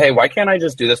 They say, hey, why can't I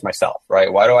just do this myself,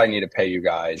 right? Why do I need to pay you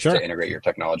guys to integrate your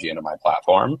technology into my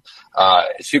platform?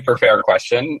 Super fair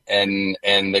question. And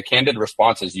the candid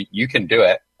response is you can do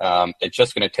it. It's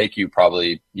just going to take you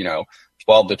probably,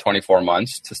 12 to 24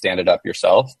 months to stand it up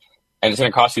yourself. And it's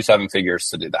going to cost you 7 figures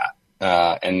to do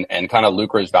that. And kind of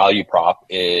Lucra's value prop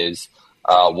is,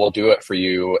 we'll do it for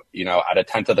you, at a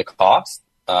 10th of the cost,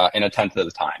 in a 10th of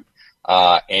the time.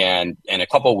 And in a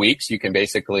couple of weeks, you can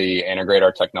basically integrate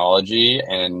our technology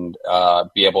and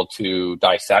be able to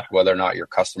dissect whether or not your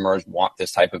customers want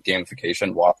this type of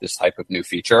gamification, want this type of new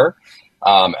feature.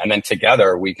 And then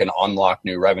together we can unlock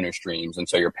new revenue streams. And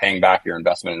so you're paying back your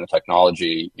investment in the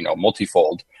technology,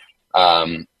 multifold.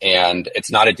 And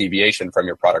it's not a deviation from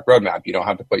your product roadmap. You don't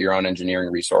have to put your own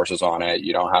engineering resources on it.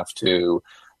 You don't have to,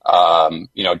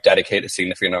 dedicate a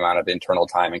significant amount of internal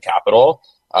time and capital.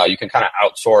 You can kind of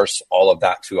outsource all of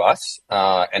that to us.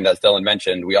 And as Dylan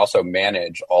mentioned, we also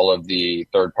manage all of the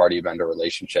third-party vendor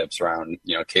relationships around,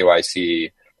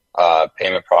 KYC,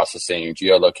 payment processing,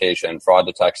 geolocation, fraud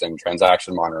detection,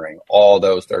 transaction monitoring, all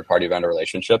those third-party vendor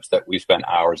relationships that we spend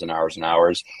hours and hours and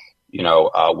hours,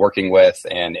 working with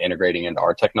and integrating into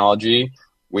our technology.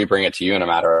 We bring it to you in a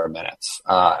matter of minutes.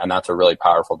 And that's a really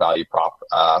powerful value prop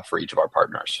for each of our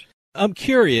partners. I'm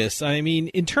curious. I mean,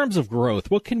 in terms of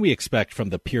growth, what can we expect from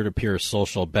the peer-to-peer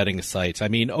social betting sites? I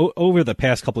mean, over the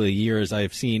past couple of years,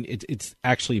 I've seen it's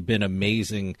actually been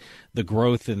amazing, the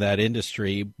growth in that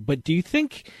industry. But do you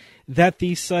think that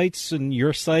these sites and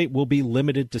your site will be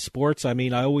limited to sports? I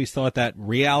mean, I always thought that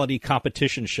reality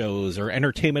competition shows or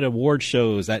entertainment award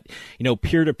shows, that,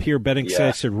 peer-to-peer betting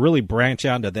sites should really branch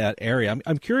out into that area.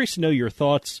 I'm curious to know your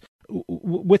thoughts,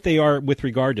 what they are with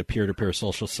regard to peer-to-peer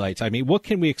social sites. I mean, what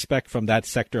can we expect from that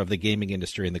sector of the gaming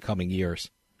industry in the coming years?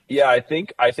 Yeah, I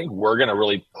think we're going to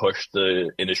really push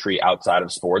the industry outside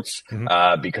of sports,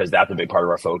 because that's a big part of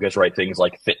our focus, right? Things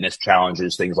like fitness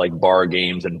challenges, things like bar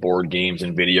games and board games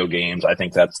and video games. I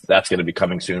think that's going to be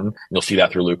coming soon. You'll see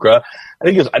that through Lucra. I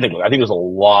think there's a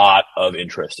lot of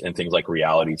interest in things like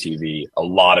reality TV, a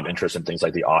lot of interest in things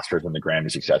like the Oscars and the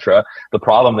Grammys, etc. The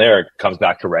problem there comes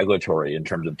back to regulatory in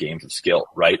terms of games of skill,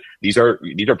 right? These are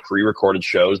pre-recorded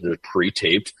shows. They're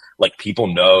pre-taped. Like, people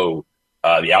know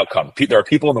the outcome. There are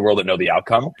people in the world that know the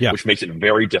outcome, which makes it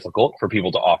very difficult for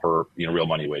people to offer, real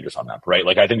money wagers on them, right?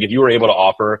 Like, I think if you were able to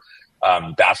offer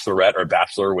Bachelorette or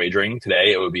Bachelor wagering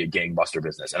today, it would be a gangbuster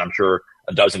business. And I'm sure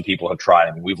a dozen people have tried.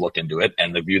 I mean, we've looked into it,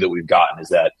 and the view that we've gotten is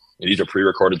that these are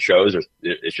pre-recorded shows.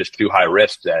 It's just too high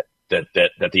risk that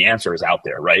the answer is out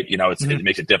there, right? It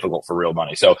makes it difficult for real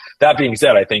money. So that being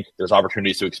said, I think there's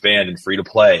opportunities to expand in free to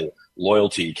play,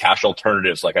 loyalty, cash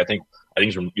alternatives. Like, I think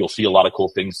you'll see a lot of cool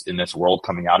things in this world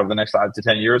coming out over the next 5 to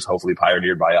 10 years, hopefully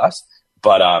pioneered by us.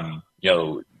 But,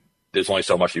 there's only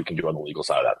so much you can do on the legal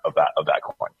side of that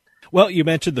coin. Well, you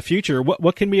mentioned the future.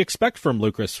 What can we expect from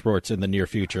Lucra Sports in the near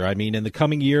future? I mean, in the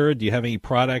coming year, do you have any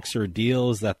products or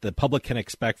deals that the public can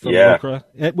expect from Lucra?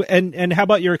 And how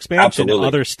about your expansion to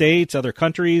other states, other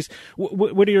countries?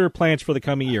 What are your plans for the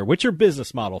coming year? What's your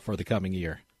business model for the coming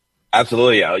year?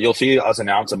 Absolutely. Yeah. You'll see us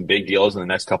announce some big deals in the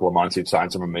next couple of months. We've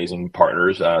signed some amazing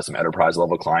partners, some enterprise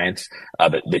level clients,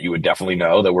 that you would definitely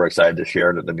know, that we're excited to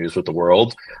share the news with the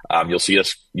world. You'll see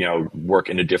us, work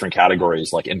into different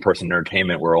categories like in-person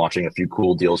entertainment. We're launching a few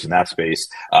cool deals in that space.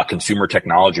 Consumer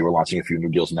technology. We're launching a few new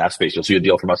deals in that space. You'll see a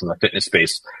deal from us in the fitness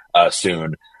space,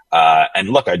 soon. And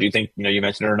look, I do think, you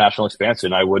mentioned international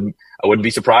expansion. I wouldn't be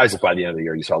surprised if by the end of the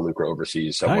year you saw Lucra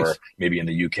overseas somewhere, maybe in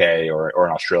the UK or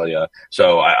in Australia.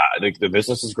 So I think the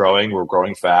business is growing. We're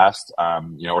growing fast.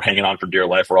 We're hanging on for dear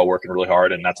life. We're all working really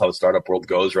hard, and that's how the startup world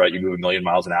goes, right? You move 1,000,000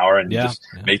 miles an hour and you just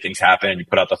make things happen. You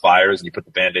put out the fires and you put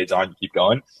the Band-Aids on, you keep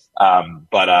going.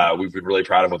 But we've been really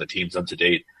proud of what the team's done to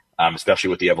date, especially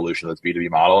with the evolution of this B2B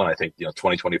model. And I think,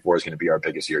 2024 is going to be our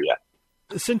biggest year yet.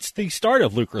 Since the start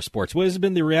of Lucra Sports, what has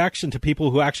been the reaction to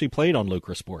people who actually played on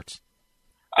Lucra Sports?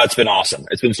 It's been awesome.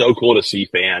 It's been so cool to see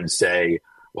fans say,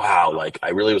 wow, like,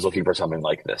 I really was looking for something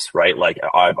like this, right? Like,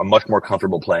 I'm much more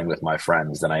comfortable playing with my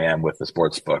friends than I am with the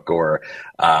sports book, or,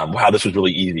 wow, this was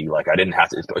really easy. Like, I didn't have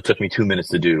to, it took me 2 minutes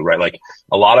to do, right? Like,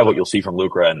 a lot of what you'll see from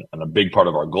Lucra and a big part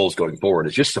of our goals going forward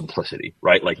is just simplicity,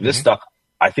 right? Like, this stuff,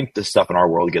 I think this stuff in our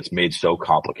world gets made so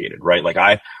complicated, right? Like,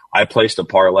 I placed a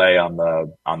parlay on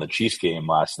the Chiefs game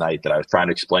last night that I was trying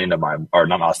to explain to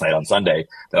on Sunday,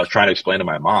 that I was trying to explain to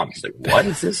my mom. She's like, what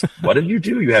is this? What did you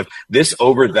do? You have this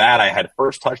over that. I had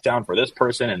first touchdown for this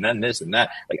person and then this and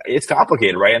that. Like, it's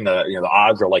complicated, right? And the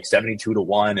odds are like 72 to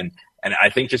 1. And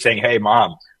I think just saying, hey,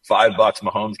 Mom, $5,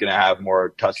 Mahomes going to have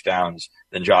more touchdowns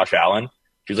than Josh Allen.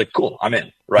 She's like, cool, I'm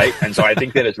in, right? And so I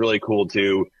think that it's really cool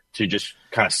to just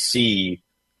kind of see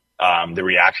the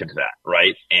reaction to that,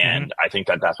 right? And I think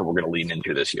that's what we're going to lean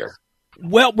into this year.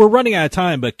 Well, we're running out of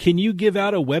time, but can you give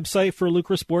out a website for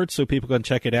Lucra Sports so people can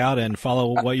check it out and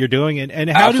follow what you're doing? And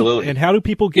how do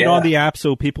people get on the app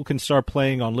so people can start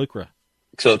playing on Lucra?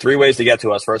 So 3 ways to get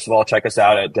to us. First of all, check us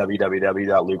out at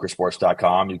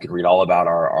www.lucrasports.com. You can read all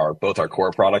about both our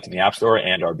core product in the App Store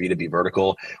and our B2B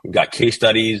vertical. We've got case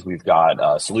studies. We've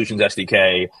got Solutions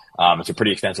SDK. It's a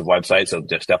pretty extensive website, so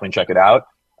just definitely check it out.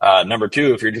 Number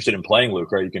 2, if you're interested in playing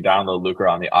Lucra, you can download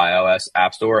Lucra on the iOS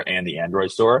App Store and the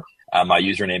Android Store. My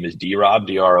username is DROB,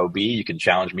 D-R-O-B. You can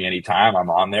challenge me anytime.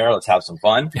 I'm on there. Let's have some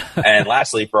fun. And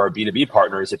lastly, for our B2B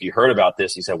partners, if you heard about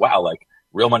this, you said, wow, like,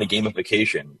 real money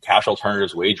gamification, cash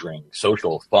alternatives wagering,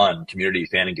 social, fun, community,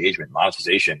 fan engagement,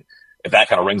 monetization. If that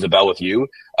kind of rings a bell with you,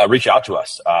 reach out to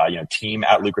us,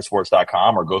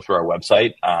 team@lucrasports.com, or go through our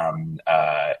website and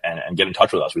get in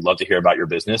touch with us. We'd love to hear about your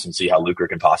business and see how Lucra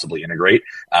can possibly integrate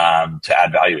to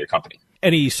add value to your company.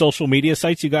 Any social media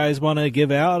sites you guys want to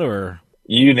give out, or?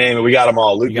 You name it, we got them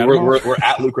all. We're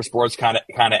at Lucra Sports kind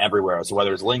of everywhere. So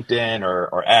whether it's LinkedIn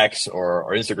or X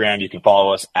or Instagram, you can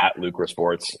follow us at Lucra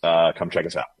Sports. Come check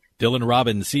us out. Dylan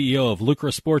Robbins, CEO of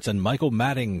Lucra Sports, and Michael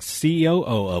Matting,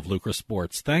 COO of Lucra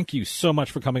Sports. Thank you so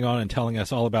much for coming on and telling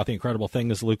us all about the incredible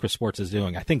things Lucra Sports is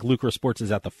doing. I think Lucra Sports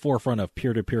is at the forefront of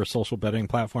peer-to-peer social betting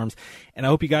platforms, and I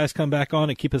hope you guys come back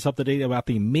on and keep us up to date about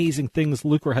the amazing things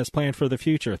Lucra has planned for the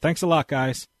future. Thanks a lot,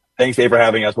 guys. Thanks, Dave, for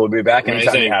having us. We'll be back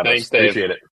anytime you have us. Dave. Appreciate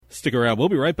it. Stick around. We'll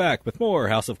be right back with more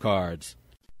House of Cards.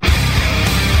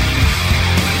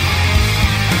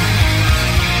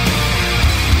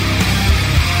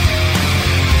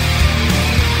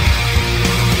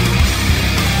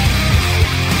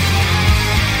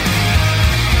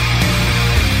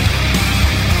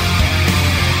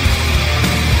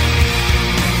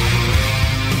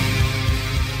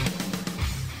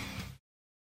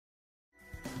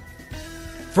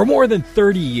 For more than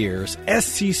 30 years,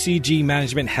 SCCG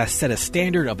Management has set a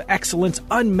standard of excellence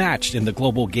unmatched in the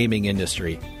global gaming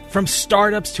industry. From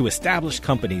startups to established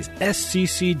companies,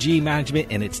 SCCG Management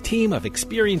and its team of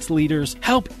experienced leaders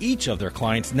help each of their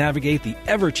clients navigate the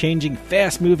ever-changing,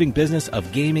 fast-moving business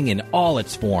of gaming in all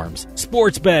its forms.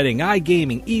 Sports betting,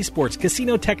 iGaming, esports,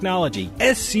 casino technology,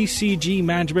 SCCG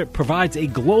Management provides a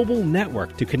global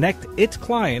network to connect its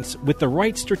clients with the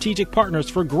right strategic partners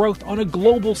for growth on a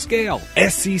global scale.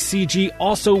 SCCG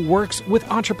also works with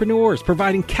entrepreneurs,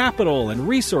 providing capital and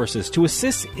resources to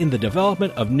assist in the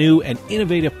development of new and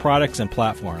innovative products and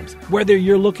platforms. Whether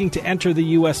you're looking to enter the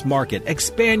U.S. market,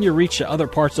 expand your reach to other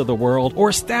parts of the world, or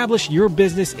establish your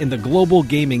business in the global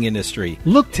gaming industry,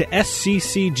 look to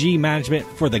SCCG Management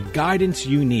for the guidance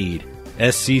you need.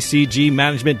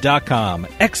 SCCGmanagement.com.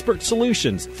 Expert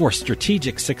solutions for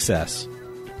strategic success.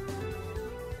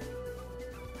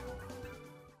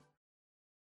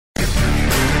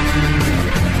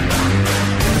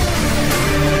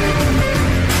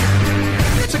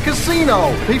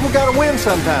 Casino. People gotta win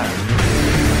sometimes.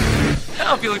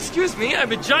 Now, if you'll excuse me,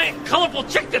 I'm a giant, colorful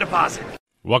check to deposit.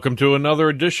 Welcome to another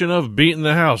edition of Beating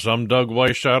the House. I'm Doug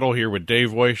Weishuttle here with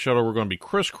Dave Weishuttle. We're going to be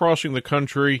crisscrossing the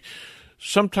country,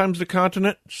 sometimes the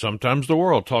continent, sometimes the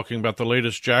world, talking about the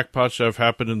latest jackpots that have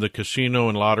happened in the casino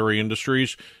and lottery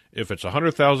industries. If it's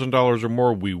 $100,000 or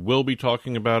more, we will be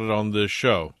talking about it on this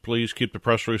show. Please keep the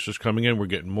press releases coming in. We're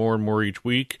getting more and more each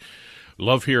week.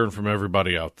 Love hearing from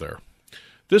everybody out there.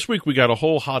 This week, we got a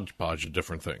whole hodgepodge of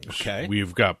different things. Okay.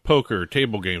 We've got poker,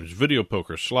 table games, video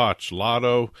poker, slots,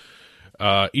 lotto,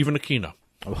 even a Keno.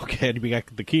 Okay, we got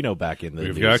the Keno back in the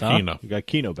news. We've got Keno. We got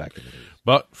Keno back in the news.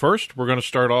 But first, we're going to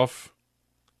start off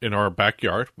in our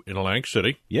backyard in Atlantic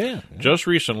City. Yeah. Just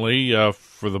recently,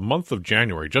 for the month of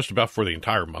January, just about for the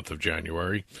entire month of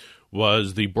January,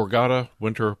 was the Borgata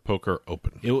Winter Poker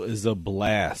Open. It was a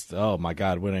blast. Oh, my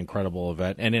God, what an incredible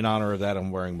event. And in honor of that,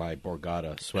 I'm wearing my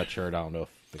Borgata sweatshirt. I don't know if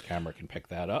the camera can pick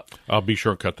that up. I'll be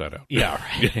sure to cut that out. Yeah,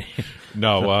 right.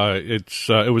 No,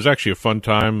 it was actually a fun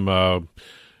time.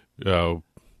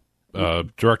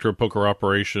 Director of Poker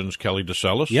Operations, Kelly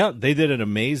DeSellis. Yeah, they did an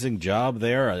amazing job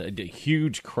there. A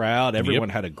huge crowd. Everyone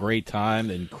had a great time.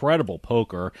 Incredible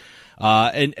poker.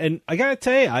 And I got to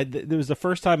tell you, it was the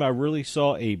first time I really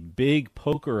saw a big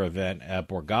poker event at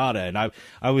Borgata. And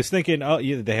I was thinking, oh,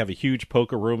 yeah, they have a huge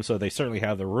poker room, so they certainly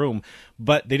have the room.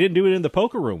 But they didn't do it in the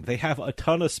poker room. They have a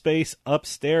ton of space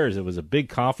upstairs. It was a big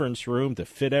conference room to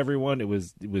fit everyone. It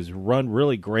was run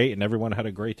really great, and everyone had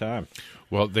a great time.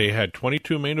 Well, they had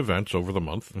 22 main events over the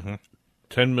month. Mm-hmm.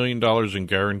 $10 million in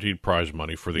guaranteed prize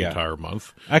money for the entire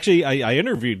month. Actually, I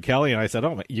interviewed Kelly, and I said,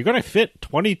 oh, you're going to fit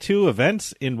 22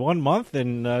 events in 1 month?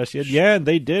 And she said, yeah, and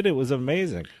they did. It was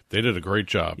amazing. They did a great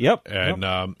job. Yep. And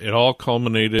it all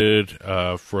culminated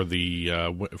for the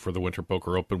Winter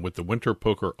Poker Open with the Winter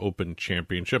Poker Open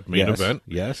Championship main event.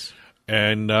 Yes.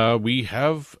 And we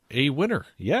have a winner.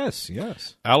 Yes.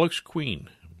 Alex Queen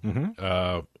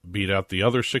Mm-hmm. Beat out the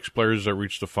other 6 players that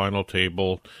reached the final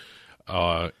table.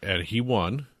 And he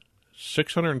won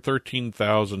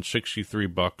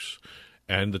 $613,063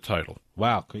 and the title.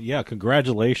 Wow! Yeah,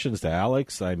 congratulations to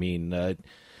Alex. I mean, that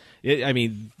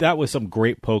was some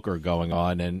great poker going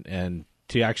on, and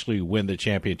to actually win the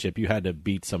championship, you had to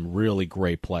beat some really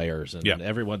great players, and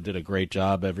everyone did a great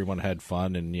job. Everyone had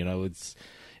fun, and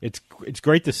it's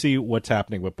great to see what's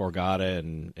happening with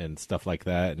Borgata and stuff like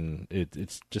that, and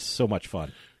it's just so much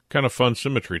fun. Kind of fun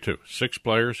symmetry, too. 6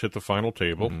 players hit the final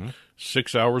table,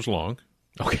 6 hours long.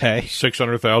 Okay.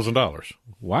 $600,000.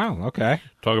 Wow, okay.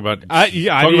 Talk about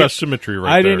symmetry right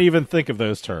there. I didn't even think of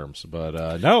those terms,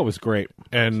 but no, it was great.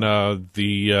 And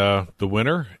the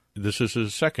winner, this is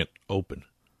his second Open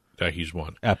that he's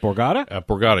won. At Borgata? At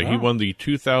Borgata. Oh. He won the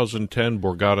 2010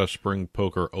 Borgata Spring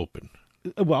Poker Open.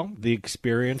 Well, the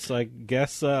experience, I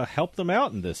guess, helped him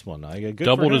out in this one. Good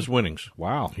Doubled his winnings.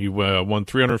 Wow. He won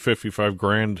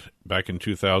 $355,000 back in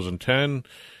 2010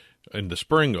 in the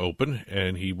Spring Open,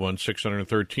 and he won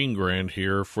 $613,000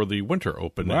 here for the Winter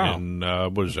Open. Wow. And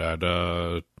what is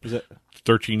that? Is it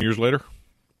 13 years later?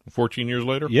 14 years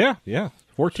later? Yeah.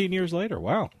 14 years later.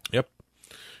 Wow. Yep.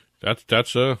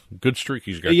 That's a good streak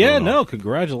he's got. Yeah, going on. no,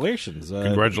 congratulations.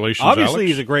 Congratulations, Obviously, Alex.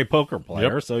 he's a great poker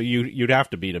player, Yep. so you'd have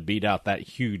to beat out that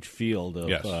huge field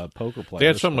of poker players. They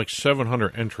had something like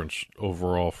 700 entrants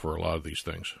overall for a lot of these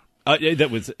things.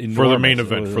 That was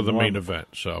enormous. For the main event.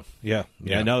 So yeah.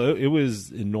 No, it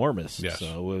was enormous. Yes.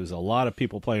 So it was a lot of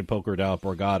people playing poker down at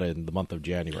Borgata in the month of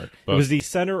January. But- it was the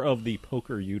center of the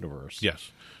poker universe. Yes.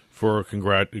 For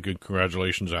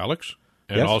congratulations, Alex.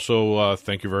 And Yes. also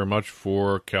thank you very much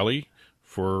for Kelly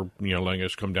for letting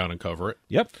us come down and cover it.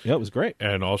 Yep, it was great.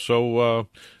 And also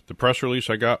the press release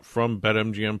I got from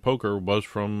BetMGM Poker was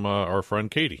from our friend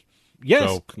Katie. Yes,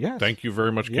 So yes. thank you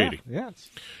very much, Katie. Yes.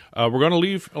 We're going to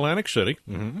leave Atlantic City.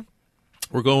 Mm-hmm.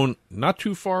 We're going not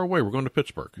too far away. We're going to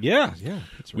Pittsburgh. Yeah.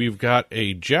 Pittsburgh. We've got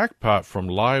a jackpot from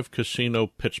Live Casino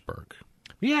Pittsburgh.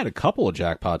 We had a couple of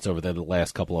jackpots over the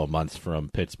last couple of months from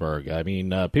Pittsburgh. I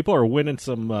mean, people are winning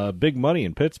some big money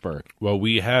in Pittsburgh. Well,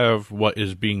 we have what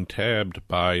is being tabbed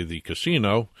by the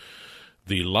casino,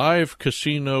 the Live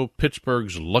Casino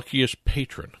Pittsburgh's luckiest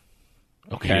patron.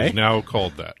 Okay. He is now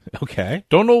called that. Okay.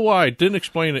 Don't know why. Didn't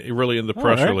explain it really in the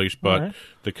press right. release, but All right.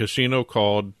 the casino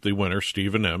called the winner,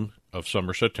 Stephen M. of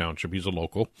Somerset Township. He's a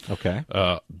local. Okay.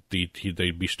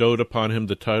 They bestowed upon him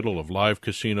the title of Live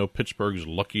Casino Pittsburgh's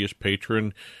luckiest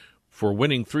patron for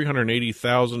winning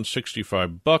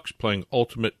 $380,065 playing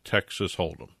Ultimate Texas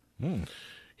Hold'em.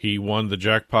 He won the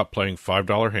jackpot playing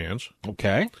 $5 hands.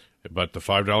 Okay. But the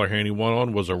 $5 hand he won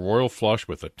on was a royal flush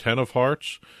with a 10 of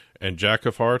hearts and jack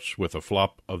of hearts with a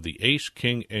flop of the ace,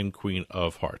 king, and queen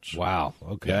of hearts. Wow.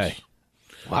 Okay. Yes.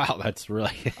 Wow, that's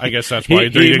really... I guess that's why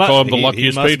they call him the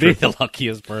luckiest he must patron. be the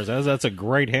luckiest person. That's a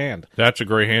great hand. That's a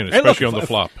great hand, especially on the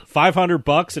flop.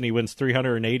 $500 and he wins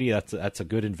 $380. That's a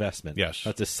good investment. Yes.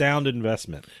 That's a sound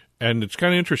investment. And it's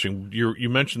kind of interesting.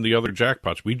 You mentioned the other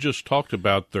jackpots. We just talked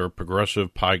about their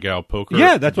progressive Pai Gow Poker.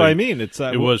 Yeah, that's what I mean. It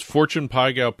was Fortune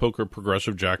Pai Gow Poker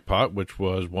progressive jackpot, which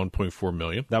was $1.4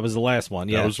 million. That was the last one.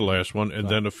 Yeah, that was the last one. And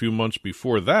then a few months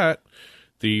before that,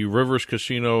 the Rivers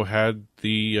Casino had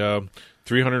the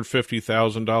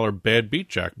 $350,000 Bad Beat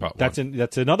jackpot. That's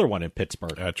another one in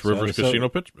Pittsburgh. That's Rivers Casino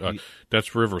Pittsburgh.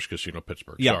 That's Rivers Casino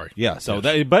Pittsburgh. Yeah, Sorry. Yeah. So,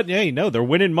 yes. but hey, no, they're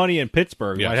winning money in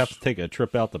Pittsburgh. Yes. Might have to take a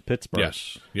trip out to Pittsburgh.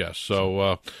 Yes.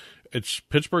 So it's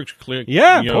Pittsburgh's clear.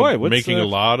 Yeah, boy, what's, making a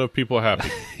lot of people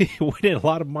happy. Winning a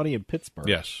lot of money in Pittsburgh.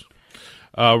 Yes.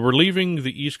 We're leaving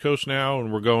the East Coast now,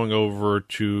 and we're going over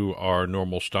to our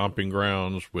normal stomping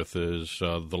grounds, with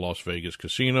the Las Vegas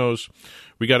casinos.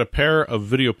 We got a pair of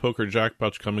video poker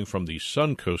jackpots coming from the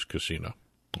Suncoast Casino.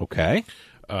 Okay.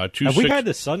 Have we had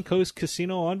the Suncoast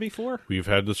Casino on before? We've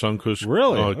had the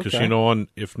Suncoast Casino on.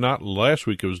 If not last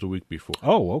week, it was the week before.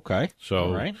 Oh, okay. So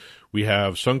all right. We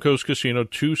have Suncoast Casino,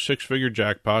 2 six-figure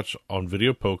jackpots on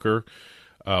video poker.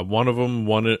 One of them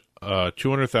won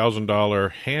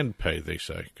 $200,000 hand pay, they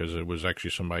say, because it was actually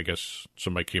somebody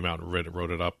came out and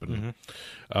wrote it up, and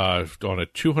on a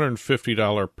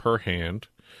 $250 per hand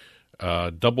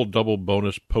double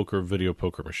bonus video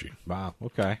poker machine. Wow.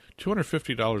 Okay.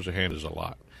 $250 a hand is a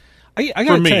lot. I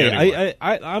gotta tell you, anyway.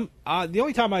 I'm the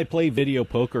only time I play video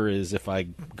poker is if I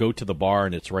go to the bar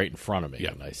and it's right in front of me,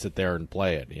 and I sit there and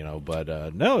play it.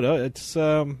 But no, it's.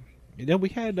 We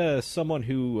had someone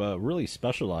who really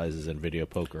specializes in video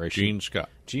poker. Jean Scott.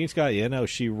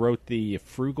 She wrote the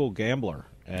Frugal Gambler,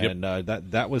 and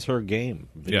that was her game,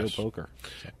 video poker.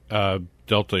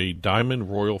 Dealt a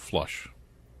Diamond Royal Flush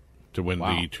to win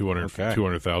the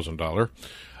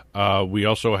 $200,000. We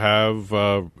also have,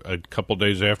 a couple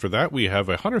days after that, we have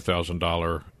a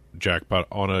 $100,000 jackpot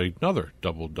on another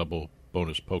double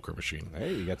bonus poker machine.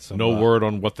 Hey, you got some. No word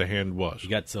on what the hand was. You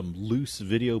got some loose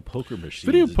video poker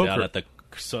machines down at the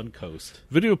Suncoast.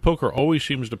 Video poker always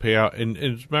seems to pay out, and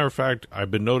as a matter of fact, I've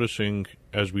been noticing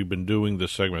as we've been doing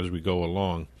this segment as we go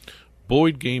along,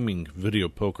 Boyd Gaming video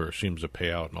poker seems to pay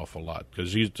out an awful lot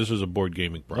because this is a board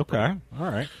gaming property. Okay,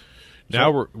 all right. Now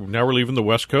we're leaving the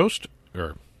West Coast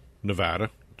or Nevada.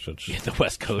 Since the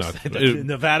West Coast. Not,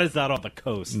 Nevada's not on the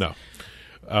coast. No.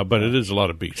 But it is a lot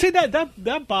of beach. See,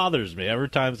 that bothers me every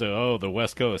time. The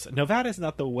West Coast. Nevada's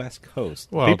not the West Coast.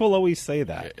 Well, people always say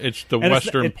that. It's the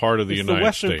western part of the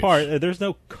United States. The western part. There's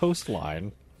no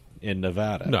coastline in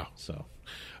Nevada. No. So,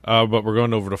 but we're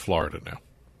going over to Florida now.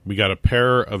 We got a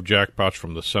pair of jackpots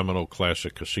from the Seminole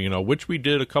Classic Casino, which we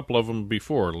did a couple of them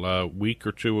before. A week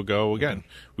or two ago, again,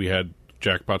 we had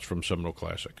jackpots from Seminole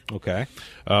Classic. Okay.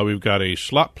 We've got a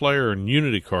slot player and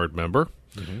Unity card member.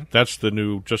 Mm-hmm. That's the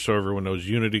new, just so everyone knows,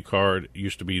 Unity card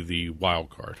used to be the wild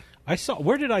card. I saw.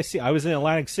 Where did I see? I was in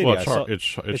Atlantic City. Well,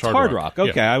 it's Hard Rock.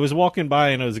 Okay, yeah. I was walking by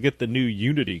and I was get the new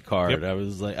Unity card. Yep. I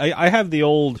was like, I have the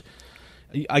old.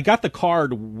 I got the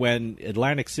card when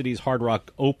Atlantic City's Hard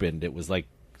Rock opened. It was like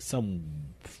some,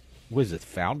 was it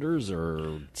Founders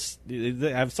or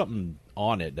they have something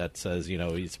on it that says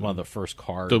it's one of the first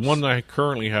cards. The one I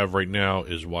currently have right now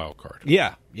is wild card.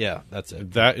 Yeah, that's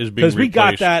it. That is being replaced. Because we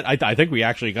got that. I think we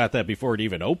actually got that before it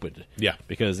even opened. Yeah,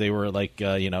 because they were like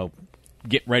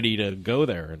get ready to go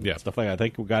there and stuff like that. I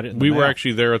think we got it in the mail. We were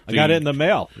actually there at the... I got it in the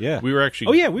mail, yeah. We were actually...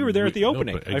 Oh, yeah, we were there at the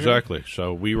opening. Exactly.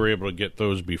 So we were able to get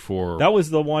those before... That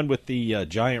was the one with the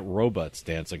giant robots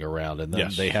dancing around, and then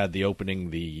yes. they had the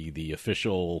opening, the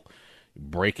official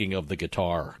breaking of the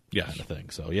guitar kind of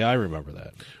thing. So, yeah, I remember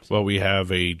that. So. Well, we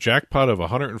have a jackpot of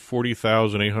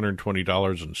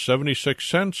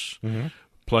 $140,820.76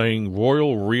 playing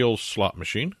Royal Reel slot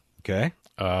machine. Okay.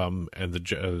 And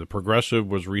the progressive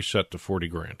was reset to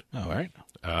 $40,000. All right.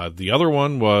 The other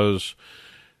one was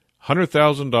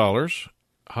 $100,000.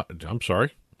 I'm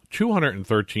sorry,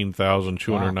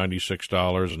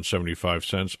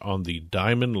 $213,296.75 on the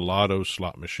Diamond Lotto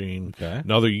slot machine. Okay.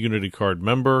 Another Unity card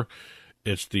member.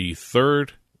 It's the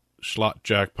third slot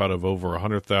jackpot of over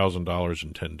 $100,000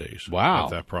 in 10 days. Wow. At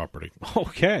that property.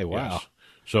 Okay. Wow. Yes.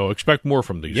 So expect more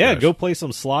from these. Yeah. guys. Go play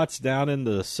some slots down in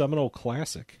the Seminole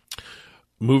Classic.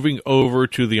 Moving over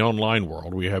to the online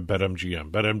world, we have BetMGM.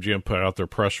 BetMGM put out their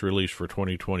press release for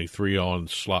 2023 on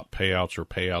slot payouts or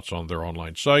payouts on their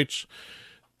online sites.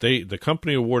 The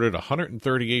company awarded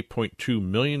 $138.2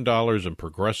 million in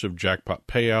progressive jackpot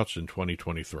payouts in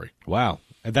 2023. Wow.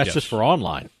 And that's just for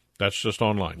online? That's just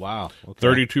online. Wow. Okay.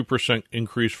 32%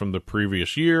 increase from the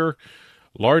previous year.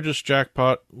 Largest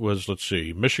jackpot was,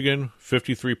 Michigan,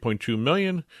 $53.2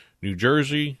 million. New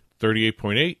Jersey,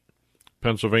 $38.8.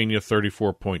 Pennsylvania,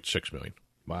 $34.6 million.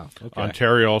 Wow. Okay.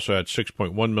 Ontario also had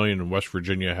 $6.1 million, and West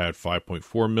Virginia had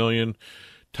 $5.4 million.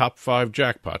 Top 5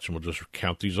 jackpots, and we'll just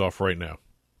count these off right now.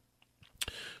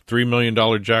 $3 million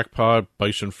jackpot,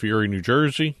 Bison Fury, New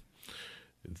Jersey.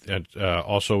 That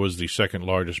also was the second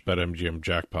largest BetMGM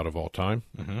jackpot of all time.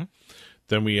 Mm-hmm.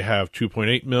 Then we have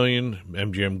 $2.8 million,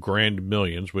 MGM Grand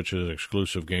Millions, which is an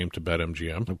exclusive game to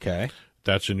BetMGM. Okay.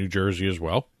 That's in New Jersey as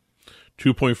well.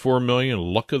 $2.4 million,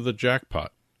 Luck of the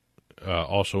Jackpot,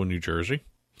 also in New Jersey.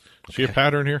 Okay. See a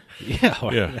pattern here? Yeah.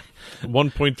 Yeah.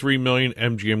 $1.3 million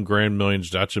MGM Grand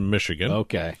Millions, that's in Michigan.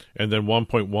 Okay. And then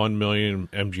 $1.1 million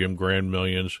MGM Grand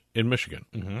Millions in Michigan.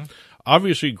 Mm-hmm.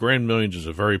 Obviously, Grand Millions is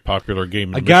a very popular game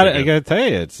in Michigan. I got to tell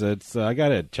you, it's. I got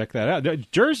to check that out.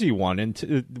 Jersey won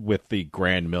with the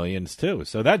Grand Millions too,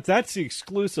 so that's the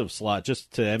exclusive slot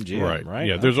just to MGM, right?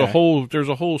 Yeah, there's a whole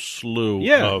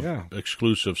slew of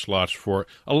exclusive slots for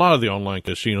a lot of the online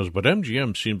casinos, but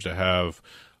MGM seems to have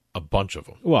a bunch of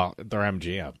them. Well, they're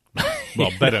MGM. Well,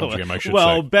 BetMGM, I should say.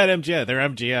 Well, BetMGM, they're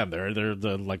MGM. They're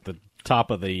the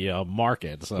top of the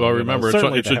market. So, well, remember,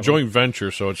 it's a joint one. venture,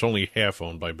 so it's only half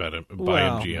owned by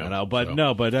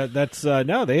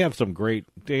MGM. They have some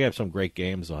great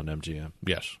games on MGM.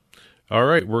 Yes. All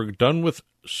right, we're done with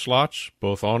slots,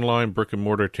 both online, brick and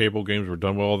mortar table games. We're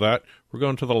done with all that. We're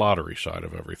going to the lottery side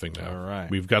of everything now. All right.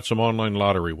 We've got some online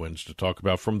lottery wins to talk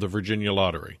about from the Virginia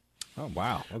Lottery. Oh,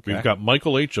 wow. Okay. We've got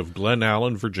Michael H. of Glen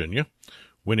Allen, Virginia,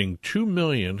 winning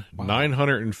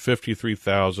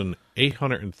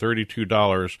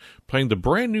 $2,953,832 playing the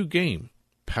brand new game,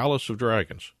 Palace of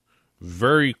Dragons.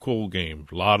 Very cool game.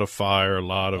 A lot of fire, a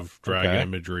lot of dragon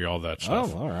imagery, all that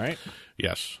stuff. Oh, all right.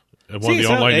 Yes. One of the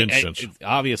online instance.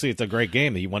 Obviously, it's a great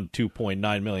game. He won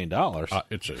 $2.9 million.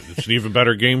 It's an even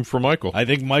better game for Michael. I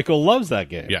think Michael loves that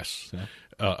game. Yes.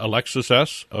 Alexis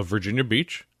S. of Virginia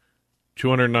Beach,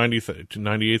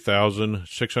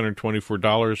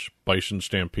 $298,624, Bison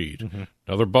Stampede. Mm-hmm.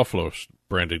 Another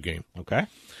Buffalo-branded game. Okay.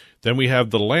 Then we have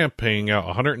The Lamp paying out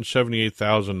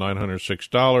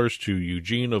 $178,906 to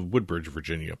Eugene of Woodbridge,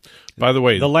 Virginia. By the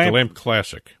way, the Lamp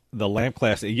Classic. The Lamp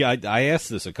Classic. Yeah, I asked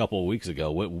this a couple of weeks ago.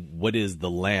 What is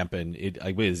the lamp? And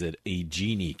is it a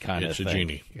genie kind of thing? It's a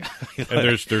genie. And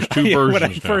there's two versions. When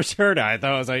I first heard it, I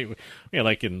thought it was like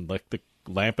in the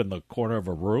lamp in the corner of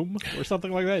a room or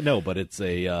something like that? No, but it's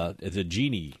a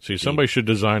genie. See, somebody should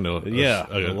design a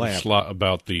lamp slot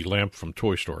about the lamp from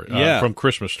Toy Story. Yeah. From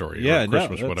Christmas Story. Yeah, or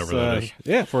Christmas, whatever that is.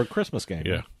 Yeah, for a Christmas game.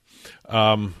 Yeah.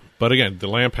 But again, the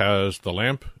lamp has the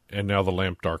lamp and now the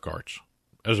lamp Dark Arts.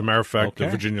 As a matter of fact, the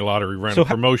Virginia Lottery ran a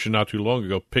promotion not too long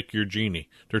ago. Pick your genie.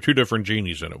 There are two different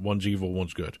genies in it. One's evil,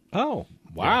 one's good. Oh,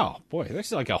 wow. Yeah. Boy,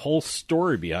 there's like a whole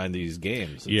story behind these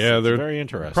games. They're very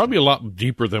interesting. Probably a lot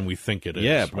deeper than we think it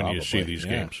is when you see these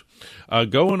games.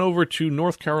 Going over to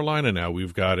North Carolina now,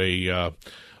 we've got a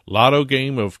lotto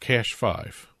game of Cash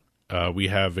 5. We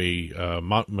have a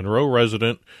Monroe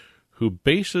resident who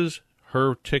bases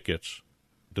her tickets,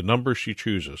 the numbers she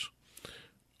chooses,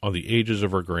 on the ages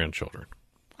of her grandchildren.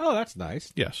 Oh, that's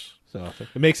nice. Yes. So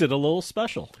it makes it a little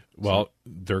special. Well,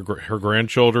 her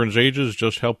grandchildren's ages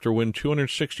just helped her win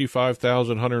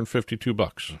 $265,152.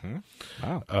 Mm-hmm.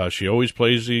 Wow. She always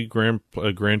plays the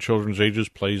grandchildren's ages,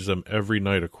 plays them every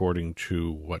night according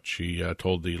to what she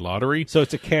told the lottery. So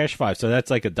it's a Cash 5. So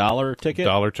that's like a $1 ticket?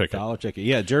 $1 ticket. $1 ticket.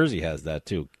 Yeah, Jersey has that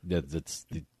too. That's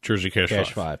the Jersey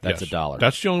Cash 5. That's yes. $1.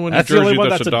 That's the only one that's in Jersey the only one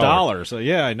that's $1. So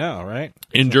yeah, I know, right?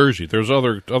 In Jersey. There's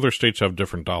other states have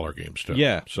different dollar games too.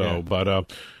 Yeah. So, but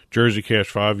Jersey Cash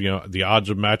 5, the odds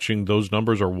of matching those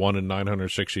numbers are 1 in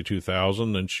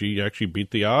 962,000, and she actually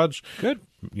beat the odds. Good.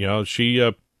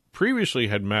 She previously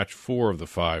had matched 4 of the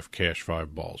 5 Cash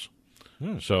 5 balls.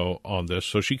 So on this,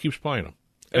 so she keeps playing them.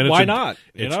 And why not?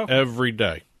 It's every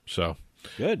day. So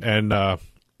good. And I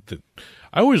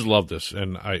always love this,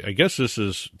 and I guess this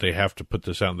is they have to put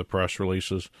this out in the press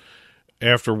releases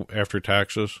after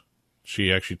taxes.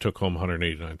 She actually took home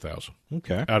 $189,000.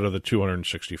 Okay. Out of the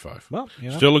 $265. Well,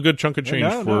 still a good chunk of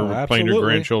change for playing your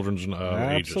grandchildren's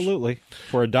ages. Absolutely.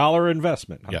 For $1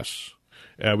 investment. Yes.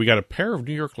 We got a pair of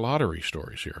New York lottery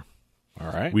stories here. All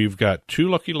right. We've got 2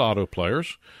 lucky lotto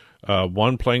players.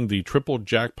 One playing the triple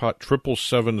jackpot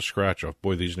 777 scratch off.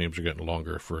 Boy, these names are getting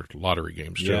longer for lottery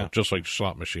games too, just like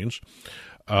slot machines.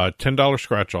 $10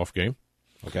 scratch off game.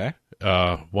 Okay.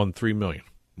 Won $3 million.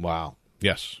 Wow.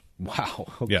 Yes. Wow.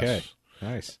 Okay. Yes.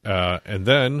 Nice. And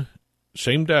then,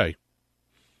 same day,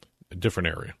 a different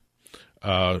area.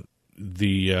 A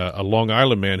Long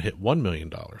Island man hit $1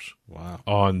 million. Wow.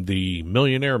 On the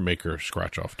Millionaire Maker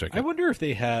scratch-off ticket. I wonder if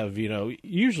they have,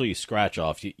 usually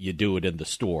scratch-off, you do it in the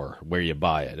store where you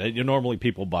buy it. Normally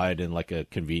people buy it in like a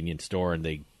convenience store and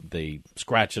they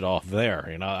scratch it off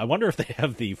there. I wonder if they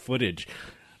have the footage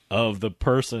of the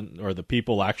person or the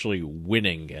people actually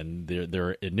winning and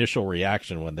their initial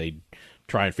reaction when they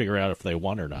try and figure out if they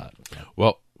won or not.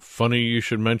 Well, funny you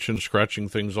should mention scratching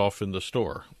things off in the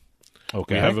store.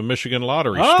 Okay. We have a Michigan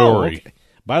lottery story. Okay.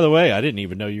 By the way, I didn't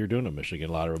even know you were doing a Michigan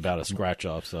lottery about a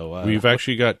scratch-off. So we've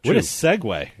actually got 2. What a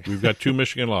segue. We've got 2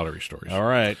 Michigan lottery stories. All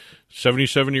right.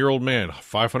 77-year-old man,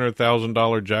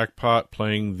 $500,000 jackpot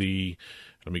playing the,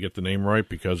 let me get the name right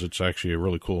because it's actually a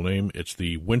really cool name. It's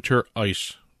the Winter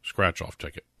Ice scratch-off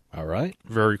ticket. All right.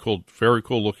 Very cool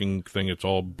looking thing. It's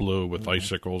all blue with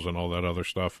icicles and all that other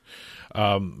stuff.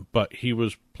 But he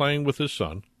was playing with his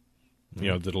son,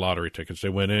 did lottery tickets. They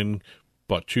went in,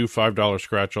 bought 2 $5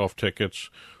 scratch-off tickets,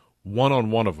 won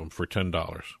on one of them for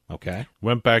 $10. Okay.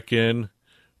 Went back in,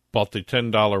 bought the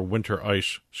 $10 Winter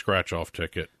Ice scratch-off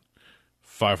ticket,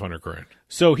 $500,000.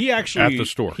 So he actually at the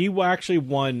store. He actually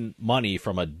won money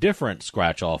from a different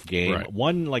scratch-off game. Right.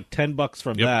 Won like $10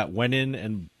 from that. Went in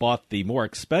and bought the more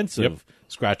expensive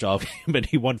scratch-off game, and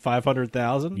he won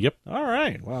 $500,000. Yep. All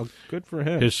right. Well, good for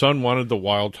him. His son wanted the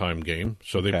Wild Time game,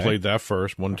 so they played that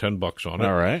first. Won $10 on it.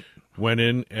 All right. Went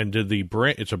in and did the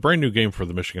it's a brand new game for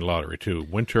the Michigan Lottery too.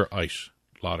 Winter Ice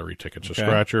lottery tickets, a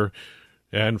scratcher,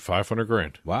 and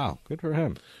 $500,000. Wow, good for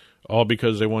him. All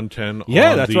because they won 10.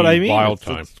 Yeah, on that's the what I mean. Wild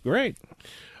Time. That's great.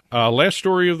 Last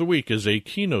story of the week is a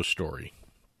Keno story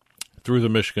through the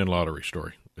Michigan Lottery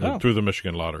story. Through the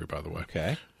Michigan Lottery, by the way.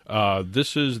 Okay.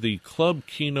 This is the Club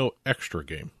Keno Extra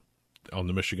game on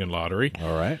the Michigan Lottery.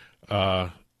 All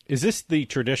right. Is this the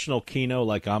traditional Keno,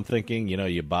 like I'm thinking,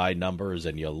 you buy numbers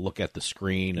and you look at the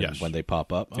screen and when they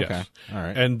pop up? Okay. Yes. All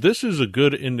right. And this is a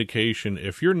good indication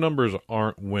if your numbers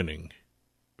aren't winning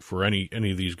for any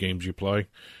of these games you play,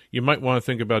 you might want to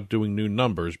think about doing new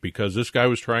numbers because this guy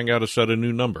was trying out a set of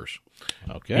new numbers.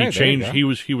 Okay. He changed.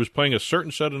 He was playing a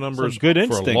certain set of numbers good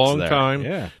for a long time.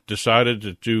 Yeah. Decided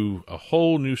to do a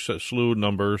whole new slew of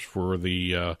numbers for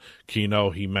the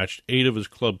Keno. He matched 8 of his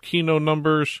Club Keno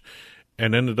numbers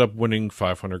and ended up winning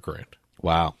 $500,000.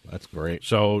 Wow, that's great.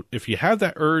 So if you have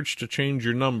that urge to change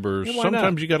your numbers,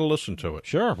 sometimes you got to listen to it.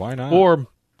 Sure, why not? Or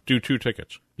do 2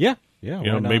 tickets. Yeah.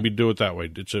 Yeah, maybe do it that way.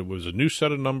 It was a new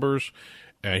set of numbers,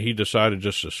 and he decided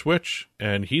just to switch,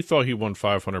 and he thought he won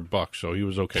 $500, so he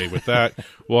was okay with that.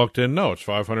 Walked in, no, it's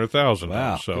 $500,000.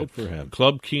 Wow, so good for him.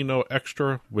 Club Keno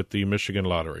Extra with the Michigan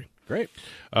Lottery. Great.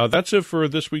 That's it for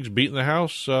this week's Beat in the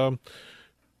House.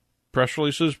 Press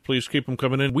releases, please keep them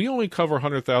coming in. We only cover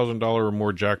 $100,000 or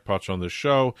more jackpots on this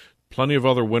show. Plenty of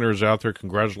other winners out there.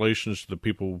 Congratulations to the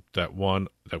people that won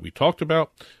that we talked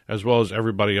about, as well as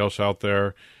everybody else out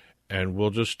there. And we'll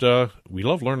just, we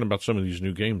love learning about some of these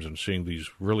new games and seeing these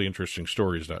really interesting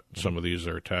stories that some of these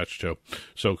are attached to.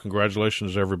 So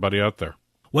congratulations to everybody out there.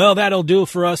 Well, that'll do it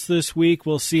for us this week.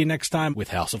 We'll see you next time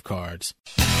with House of Cards.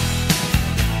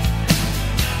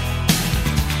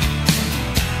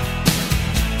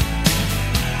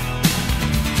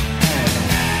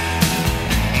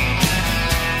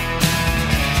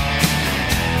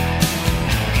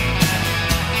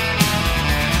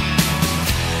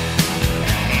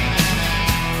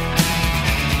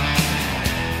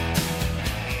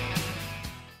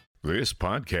 This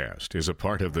podcast is a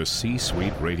part of the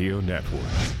C-Suite Radio Network.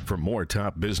 For more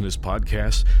top business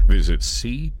podcasts, visit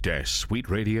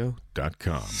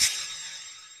c-suiteradio.com.